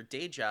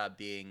day job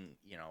being,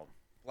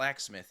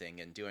 blacksmithing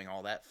and doing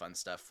all that fun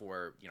stuff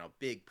for,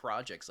 big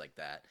projects like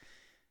that,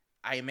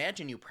 I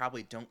imagine you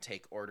probably don't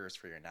take orders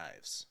for your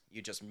knives.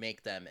 You just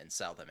make them and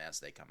sell them as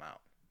they come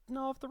out.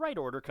 No, if the right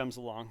order comes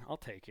along, I'll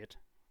take it.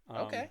 Um,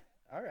 Okay.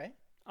 All right.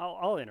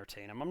 I'll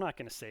entertain them. I'm not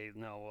going to say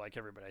no like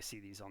everybody. I see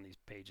these on these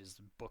pages.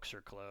 The books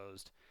are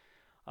closed.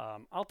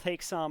 I'll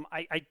take some.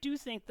 I do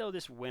think though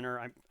this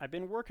winter I've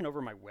been working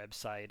over my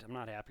website. I'm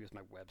not happy with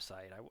my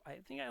website. I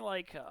think I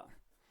like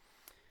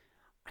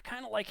I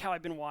kind of like how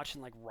I've been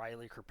watching like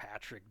Riley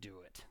Kirkpatrick do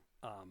it.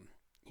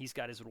 He's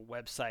got his little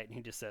website and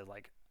he just says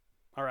like,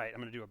 all right, I'm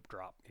gonna do a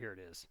drop. Here it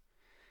is.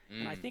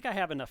 And I Mm. think I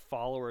have enough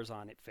followers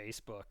on it,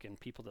 Facebook, and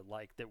people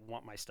that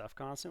want my stuff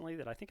constantly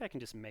that I think I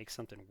can just make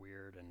something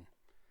weird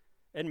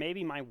and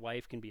maybe my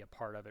wife can be a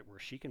part of it where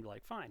she can be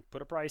like, fine,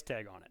 put a price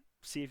tag on it,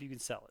 see if you can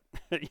sell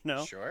it, you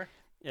know. Sure.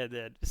 And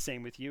then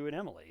same with you and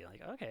Emily.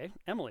 Like, okay,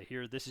 Emily,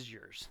 here, this is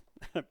yours.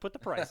 Put the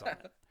price on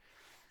it.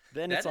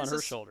 Then it's That on is a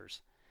her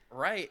shoulders.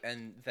 right,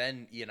 and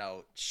then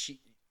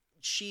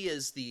she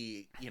is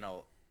the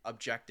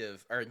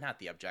objective, or not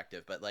the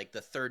objective, but like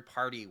the third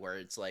party where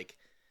it's like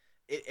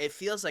it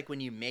feels like when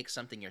you make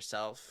something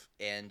yourself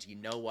and you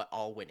know what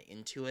all went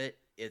into it,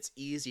 it's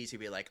easy to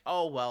be like,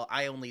 oh well,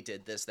 I only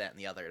did this, that, and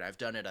the other, and I've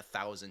done it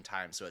 1,000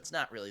 times, so it's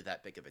not really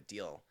that big of a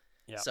deal.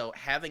 Yeah. So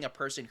having a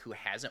person who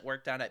hasn't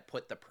worked on it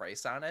put the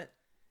price on it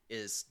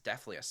is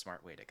definitely a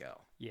smart way to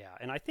go. Yeah,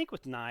 and I think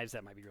with knives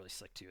that might be really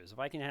slick too. Is if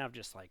I can have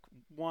just like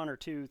one or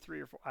two, three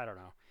or four, I don't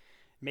know,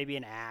 maybe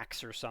an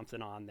axe or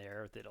something on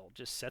there that'll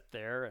just sit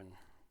there and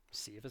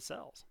see if it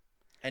sells.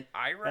 An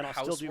Ira And I'll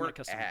still do my housework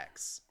custom.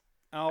 axe.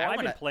 Oh, I I've want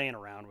been to. playing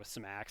around with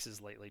some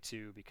axes lately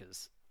too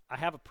because I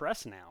have a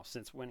press now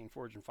since winning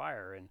Forge and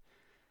Fire, and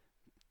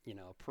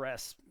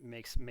press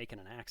makes making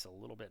an axe a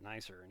little bit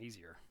nicer and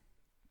easier.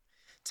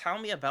 Tell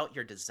me about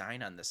your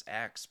design on this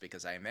axe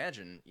because I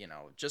imagine,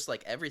 just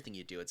like everything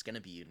you do, it's going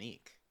to be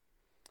unique.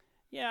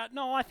 Yeah,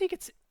 no, I think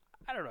it's.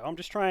 I don't know. I'm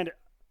just trying to.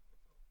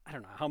 I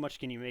don't know how much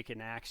can you make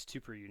an axe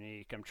super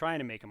unique. I'm trying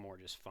to make them more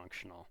just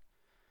functional.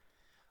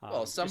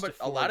 Well, Just a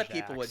a lot of forged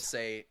people would axe.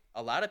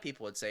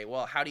 say,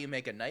 well, how do you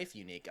make a knife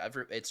unique?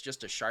 It's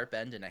just a sharp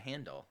end and a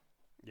handle,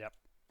 Yep.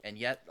 and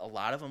yet a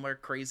lot of them are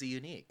crazy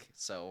unique.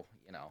 So,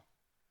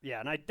 Yeah,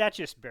 and that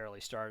just barely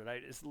started.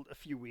 A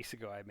few weeks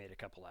ago I made a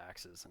couple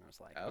axes, and I was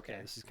like, okay,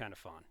 okay, this is kind of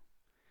fun.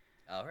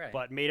 all right,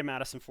 But made them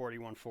out of some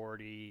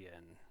 4140,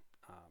 and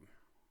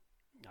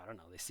I don't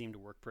know, they seem to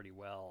work pretty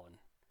well. And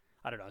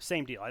I don't know,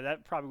 same deal.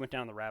 That probably went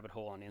down the rabbit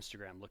hole on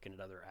Instagram looking at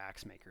other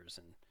axe makers,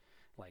 and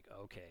like,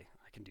 okay,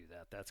 I can do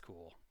that. That's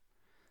cool.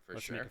 for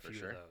Let's sure, make a for few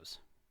sure. of those.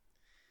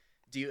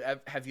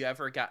 Have you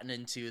ever gotten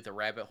into the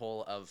rabbit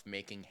hole of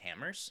making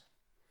hammers?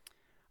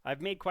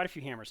 I've made quite a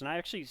few hammers, and I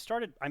actually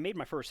started. I made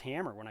my first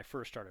hammer when I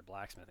first started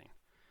blacksmithing,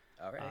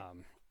 All right.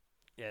 um,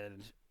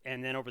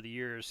 and then over the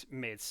years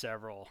made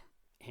several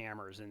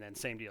hammers, and then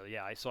same deal.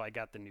 Yeah, so I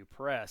got the new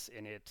press,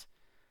 and it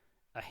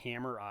a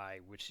hammer eye,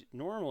 which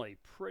normally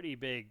pretty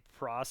big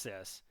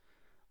process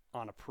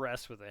on a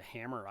press with a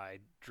hammer eye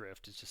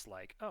drift is just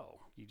like, oh,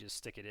 you just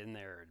stick it in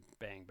there and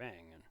bang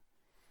bang, and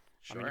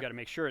I mean you Sure. got to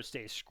make sure it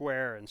stays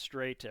square and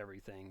straight to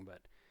everything,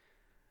 but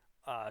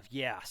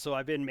yeah, so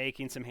I've been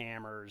making some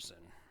hammers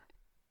and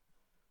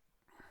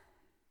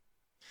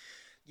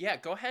Yeah,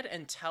 go ahead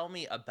and tell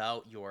me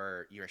about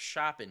your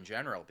shop in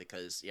general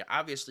because yeah,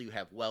 obviously you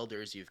have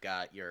welders, you've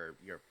got your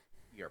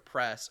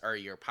press or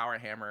your power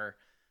hammer.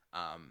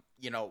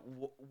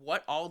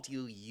 What all do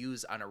you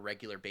use on a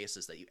regular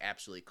basis that you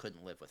absolutely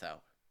couldn't live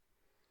without?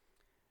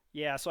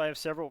 yeah, so I have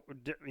several,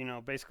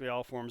 basically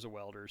all forms of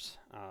welders.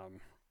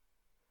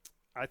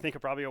 I think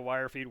probably a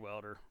wire feed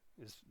welder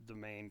is the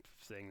main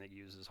thing that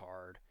uses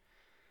hard.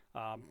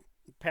 Um,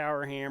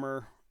 Power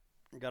hammer,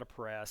 got a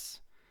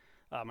press.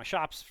 My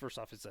shop's first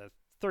off, it's a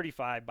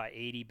 35 by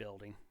 80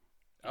 building,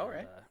 All and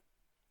right.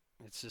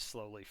 it's just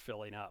slowly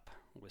filling up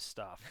with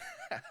stuff,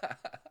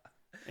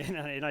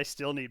 and I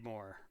still need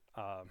more.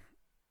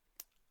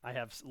 I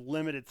have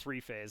limited three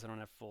phase. I don't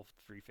have full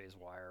three phase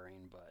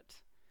wiring, but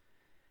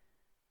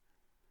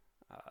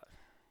uh,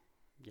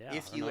 yeah, I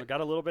If don't know. you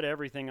Got a little bit of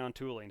everything on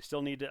tooling.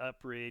 Still need to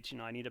upreach.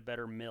 I need a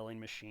better milling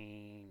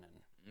machine,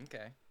 and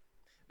Okay.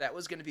 That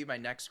was going to be my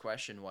next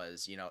question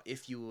was,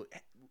 if you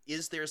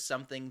is there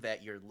something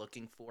that you're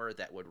looking for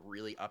that would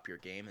really up your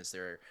game? Is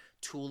there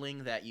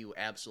tooling that you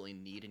absolutely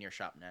need in your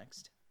shop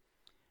next?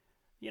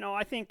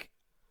 I think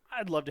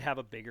I'd love to have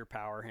a bigger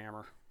power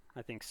hammer.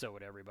 I think so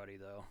would everybody,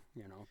 though.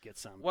 Get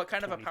some What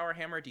kind of a 20. power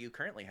hammer do you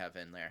currently have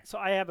in there? So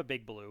I have a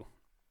big blue,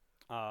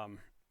 um,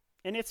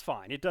 and it's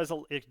fine. It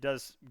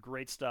does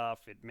great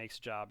stuff. It makes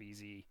the job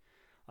easy.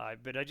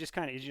 But I just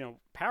kind of,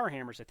 power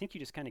hammers. I think you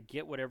just kind of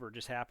get whatever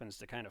just happens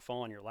to kind of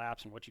fall in your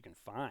laps and what you can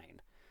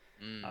find,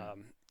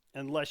 Mm,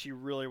 unless you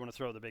really want to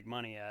throw the big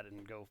money at it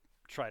and go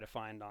try to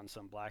find on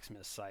some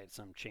blacksmith site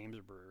some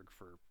Chambersburg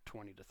for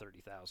 $20,000 to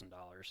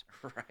 $30,000,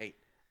 right.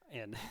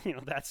 and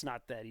that's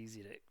not that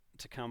easy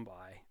to come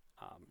by.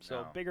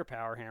 So No. bigger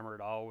power hammer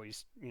would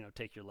always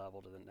take your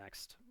level to the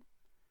next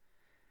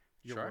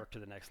your Sure. work to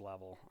the next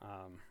level.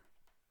 I'm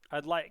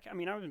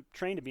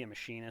trained to be a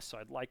machinist, so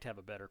I'd like to have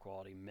a better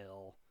quality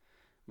mill.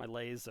 My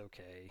lathe's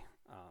okay.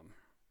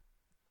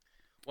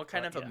 What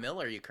kind But of a yeah.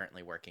 mill are you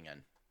currently working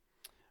in?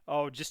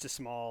 Oh, just a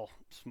small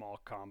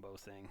combo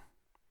thing.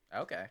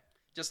 Okay.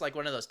 Just like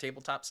one of those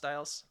tabletop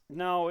styles?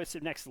 No, it's the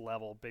next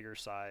level, bigger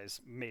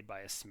size, made by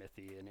a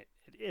smithy, and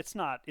it's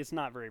not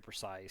very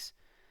precise.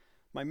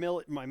 My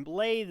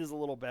lathe is a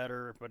little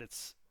better, but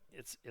it's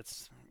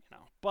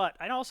But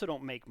I also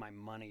don't make my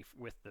money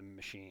with the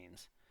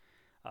machines,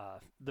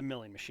 the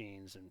milling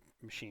machines and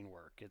machine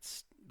work.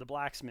 It's the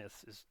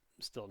blacksmith is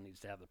still needs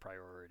to have the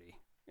priority,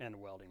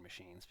 and welding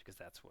machines because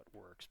that's what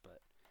works.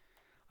 But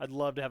I'd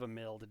love to have a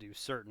mill to do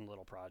certain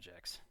little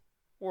projects.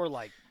 Or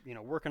like,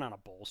 working on a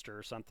bolster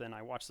or something.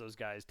 I watch those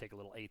guys take a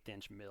little 1/8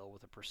 inch mill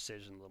with a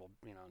precision little,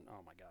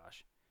 oh my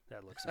gosh,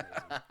 that looks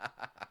amazing.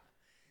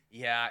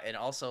 Yeah, and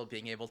also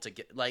being able to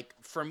get, like,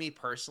 for me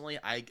personally,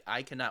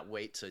 I cannot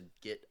wait to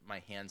get my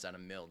hands on a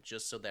mill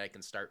just so that I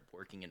can start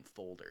working in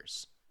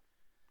folders.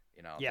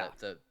 Yeah,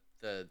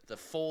 The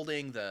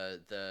folding,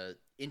 the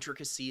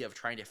intricacy of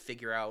trying to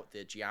figure out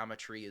the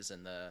geometries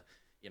and the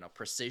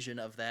precision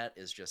of that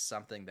is just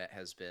something that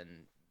has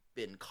been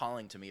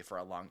calling to me for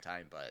a long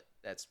time, but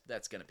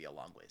that's going to be a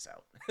long ways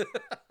out.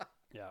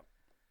 yeah.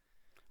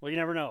 Well, you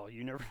never know.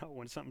 You never know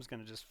when something's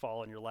going to just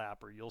fall in your lap,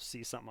 or you'll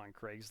see something on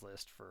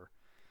Craigslist for,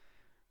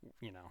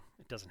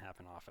 it doesn't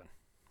happen often.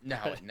 No,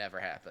 it never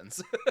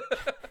happens.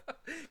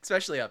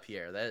 Especially up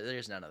here.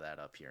 There's none of that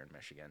up here in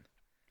Michigan.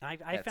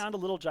 I found a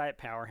little giant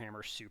power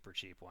hammer super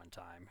cheap one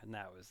time, and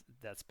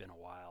that's been a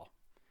while.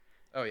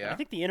 Oh yeah. I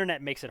think the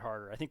internet makes it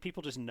harder. I think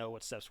people just know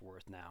what stuff's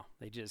worth now.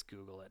 They just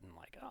Google it and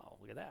like, oh,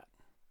 look at that.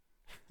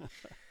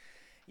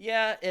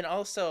 Yeah, and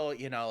also,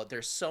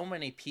 there's so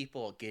many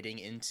people getting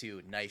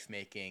into knife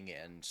making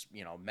and,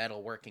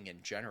 metalworking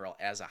in general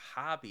as a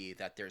hobby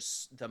that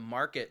there's the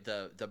market,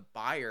 the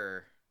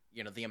buyer,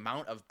 the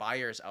amount of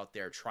buyers out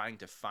there trying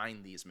to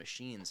find these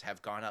machines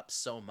have gone up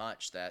so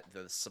much that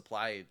the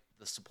supply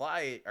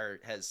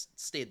has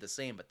stayed the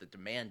same, but the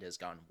demand has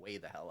gone way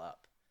the hell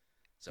up.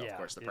 So Yeah, of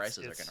course the it's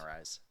prices are it's going to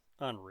rise.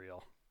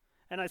 unreal.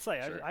 And I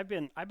say Sure. I've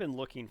been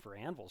looking for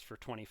anvils for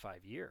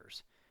 25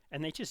 years,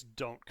 and they just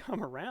don't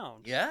come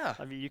around. Yeah.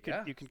 I mean,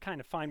 Yeah. you can kind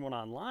of find one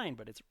online,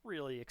 but it's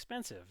really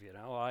expensive.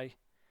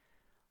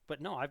 But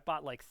no, I've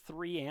bought like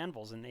 3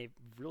 anvils, and they've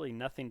really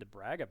nothing to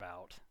brag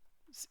about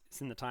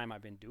in the time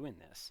I've been doing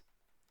this.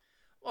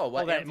 Oh,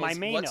 Well, what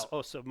anvils?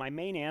 What's so my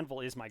main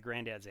anvil is my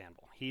granddad's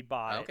anvil. He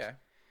bought it, okay?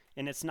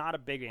 and it's not a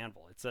big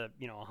anvil. It's a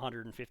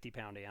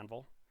 150-pound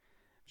anvil,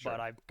 but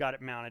Sure. I've got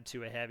it mounted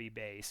to a heavy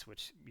base,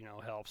 which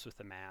helps with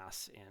the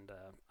mass, and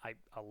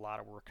a lot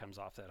of work comes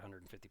off that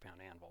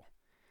 150-pound anvil.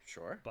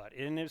 Sure.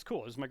 And it was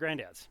cool. It was my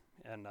granddad's,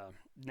 and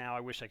now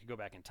I wish I could go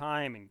back in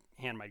time and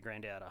hand my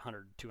granddad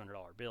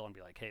 $100-$200 bill and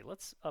be like, hey,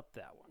 let's up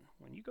that one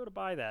when you go to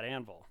buy that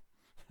anvil.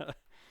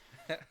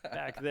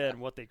 Back then,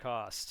 what they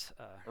cost.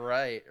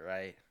 Right,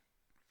 right.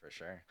 For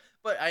sure.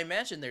 But I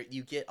imagine there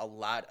you get a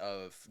lot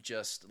of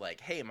just like,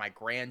 hey, my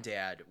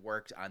granddad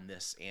worked on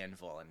this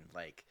anvil, and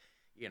like,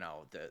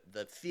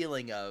 the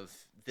feeling of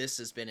this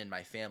has been in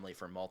my family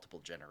for multiple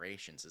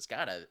generations. It's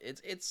gotta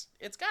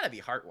be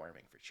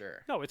heartwarming for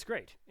sure. No, it's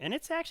great, and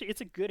it's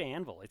a good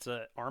anvil. It's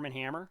a Arm and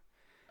Hammer,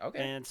 Okay.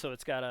 and so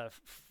it's got a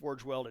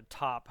forge welded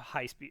top,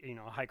 high speed,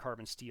 high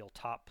carbon steel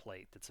top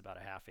plate that's about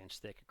a half inch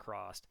thick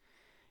across,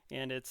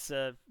 and it's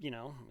a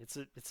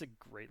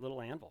great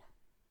little anvil.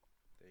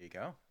 There you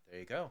go. There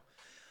you go.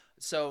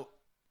 So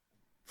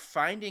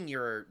finding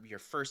your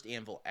first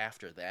anvil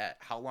after that,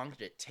 how long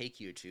did it take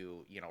you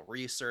to,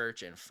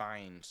 research and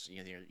find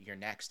your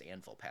next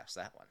anvil past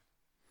that one?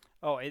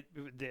 Oh,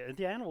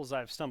 the animals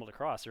I've stumbled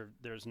across,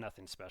 there's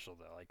nothing special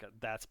though. Like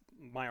that's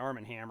my Arm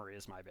and Hammer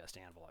is my best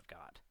anvil I've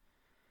got.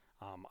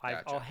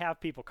 I'll Gotcha. have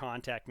people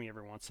contact me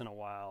every once in a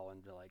while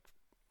and be like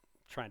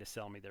trying to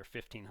sell me their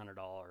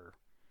 $1,500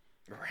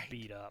 Right.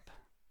 beat up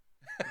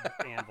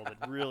anvil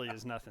that really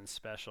is nothing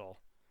special.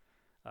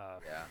 Uh,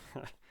 Yeah.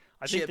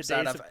 I think the Chips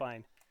out days of of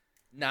fine.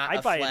 not I'd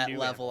a buy a flat new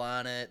level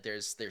anvil. on it.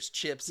 There's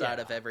chips out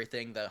Yeah, of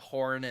everything. The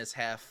horn is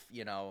half,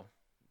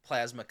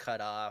 plasma cut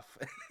off.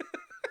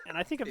 and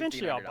I think Fifteen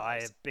eventually I'll hundred buy a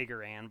dollars.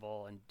 bigger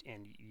anvil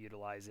and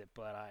utilize it.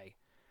 But I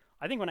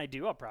think when I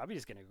do, I'll probably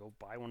just gonna go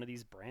buy one of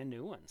these brand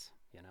new ones.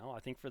 I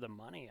think for the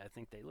money, I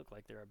think they look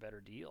like they're a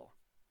better deal.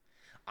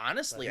 But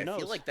Honestly, who I feel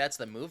knows? like that's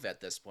the move at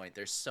this point.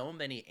 There's so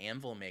many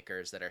anvil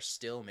makers that are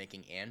still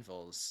making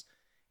anvils,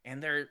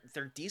 and they're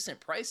decent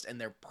priced and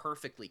they're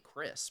perfectly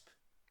crisp.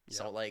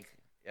 So Yep. like,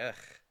 ugh,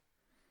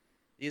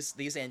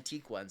 these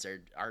antique ones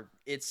are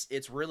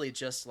it's really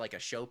just like a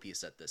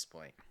showpiece at this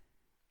point.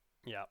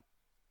 Yeah,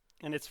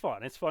 and it's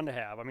fun. It's fun to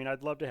have. I mean,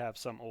 I'd love to have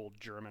some old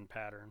German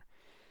pattern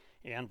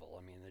anvil.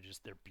 I mean,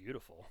 they're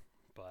beautiful,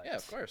 Yeah,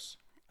 of but course.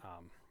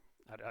 um,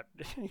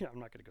 I'm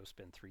not gonna go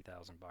spend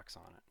 $3,000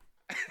 on it.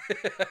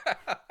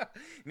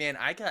 Man,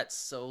 I got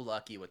so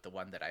lucky with the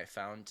one that I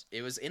found.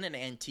 It was in an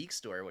antique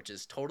store, which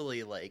is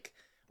totally like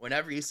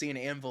whenever you see an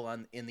anvil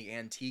in the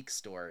antique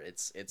store,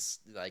 it's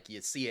like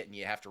you see it and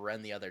you have to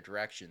run the other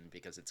direction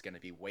because it's going to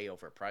be way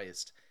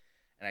overpriced.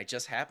 And I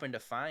just happened to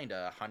find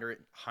a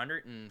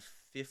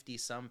 150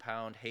 some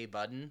pound Hay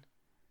Budden,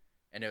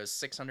 and it was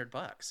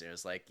 $600. It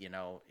was like,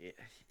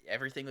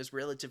 everything was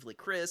relatively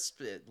crisp.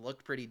 It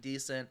looked pretty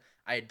decent.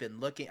 I had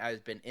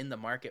been in the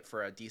market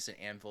for a decent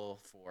anvil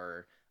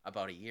for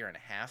about a year and a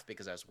half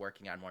because I was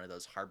working on one of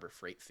those Harbor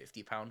Freight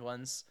 50-pound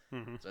ones.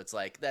 Hmm. So it's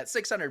like that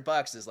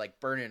 $600 is like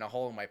burning a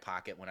hole in my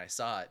pocket when I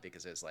saw it,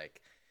 because it's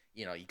like,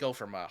 you go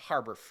from a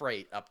Harbor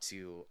Freight up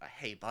to a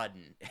Hey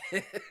Budden.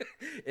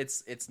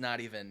 It's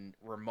not even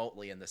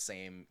remotely in the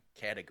same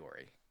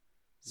category.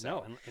 So,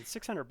 No, and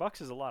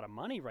 $600 is a lot of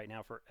money right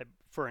now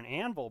for an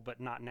anvil, but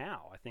not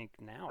now. I think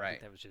now I right,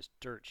 think that was just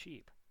dirt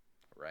cheap.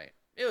 right.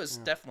 It was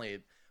Yeah.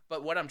 definitely,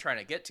 but what I'm trying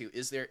to get to,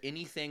 is there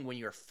anything when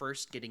you're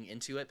first getting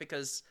into it?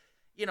 Because,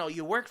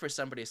 you work for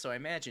somebody, so I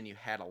imagine you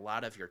had a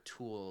lot of your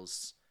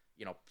tools,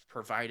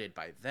 provided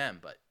by them.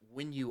 But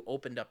when you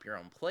opened up your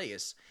own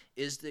place,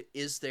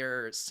 is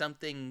there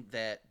something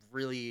that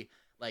really,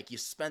 like, you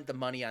spent the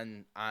money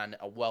on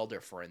a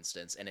welder, for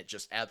instance, and it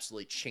just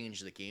absolutely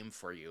changed the game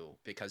for you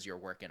because you're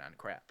working on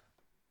crap?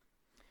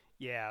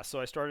 Yeah, so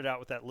I started out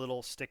with that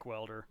little stick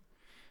welder,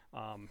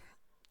 um,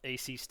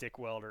 AC stick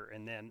welder,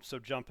 and then so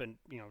jumping,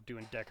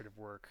 doing decorative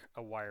work,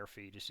 a wire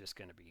feed is just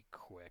going to be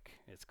quick.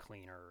 It's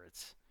cleaner.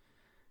 It's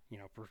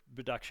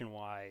production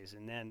wise,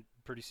 and then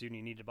pretty soon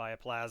you need to buy a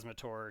plasma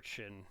torch,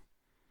 and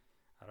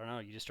I don't know,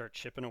 you just start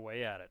chipping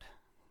away at it,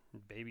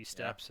 baby Yeah,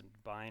 steps, and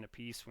buying a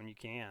piece when you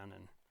can.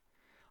 And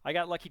I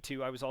got lucky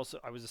too. I was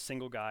a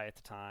single guy at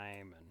the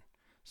time, and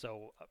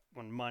so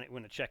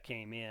when a check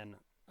came in,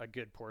 a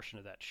good portion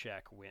of that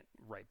check went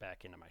right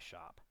back into my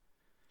shop.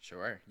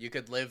 sure. You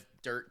could live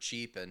dirt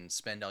cheap and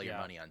spend all your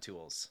Yeah, money on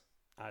tools.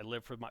 I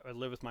lived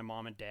with my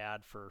mom and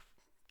dad for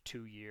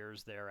 2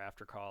 years there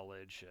after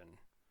college, and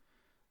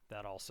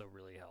that also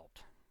really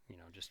helped.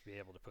 Just to be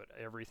able to put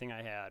everything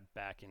I had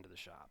back into the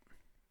shop.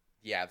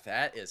 Yeah,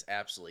 that is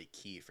absolutely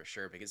key for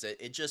sure, because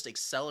it just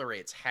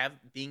accelerates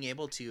being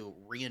able to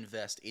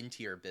reinvest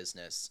into your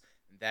business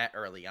that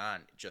early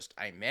on. Just,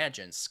 I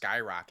imagine,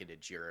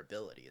 skyrocketed your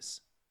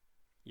abilities.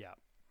 Yeah.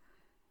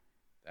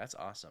 That's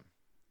awesome.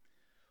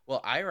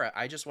 Well, Ira,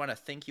 I just want to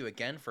thank you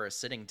again for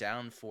sitting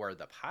down for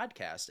the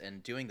podcast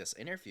and doing this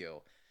interview.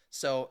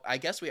 So I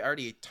guess we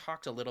already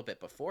talked a little bit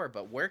before,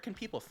 but where can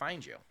people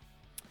find you?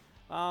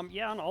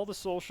 Yeah, on all the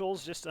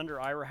socials, just under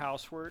Ira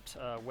Housewort,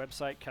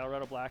 website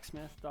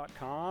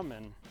coloradoblacksmith.com,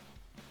 and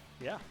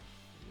yeah.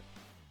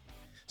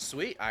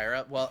 Sweet,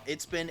 Ira. Well,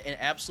 it's been an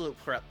absolute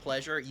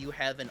pleasure. You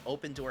have an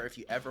open door if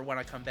you ever want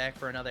to come back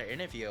for another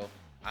interview.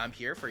 I'm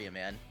here for you,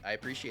 man. I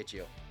appreciate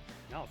you.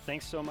 No,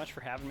 thanks so much for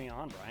having me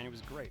on, Brian. It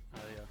was great.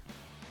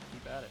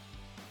 Keep at it.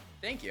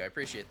 Thank you. I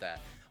appreciate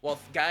that. Well,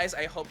 guys,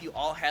 I hope you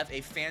all have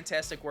a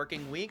fantastic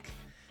working week.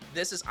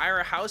 This is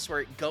Ira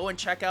Housewort. Go and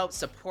check out,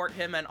 support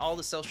him on all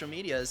the social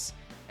medias,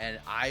 and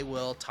I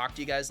will talk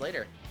to you guys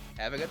later.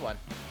 Have a good one.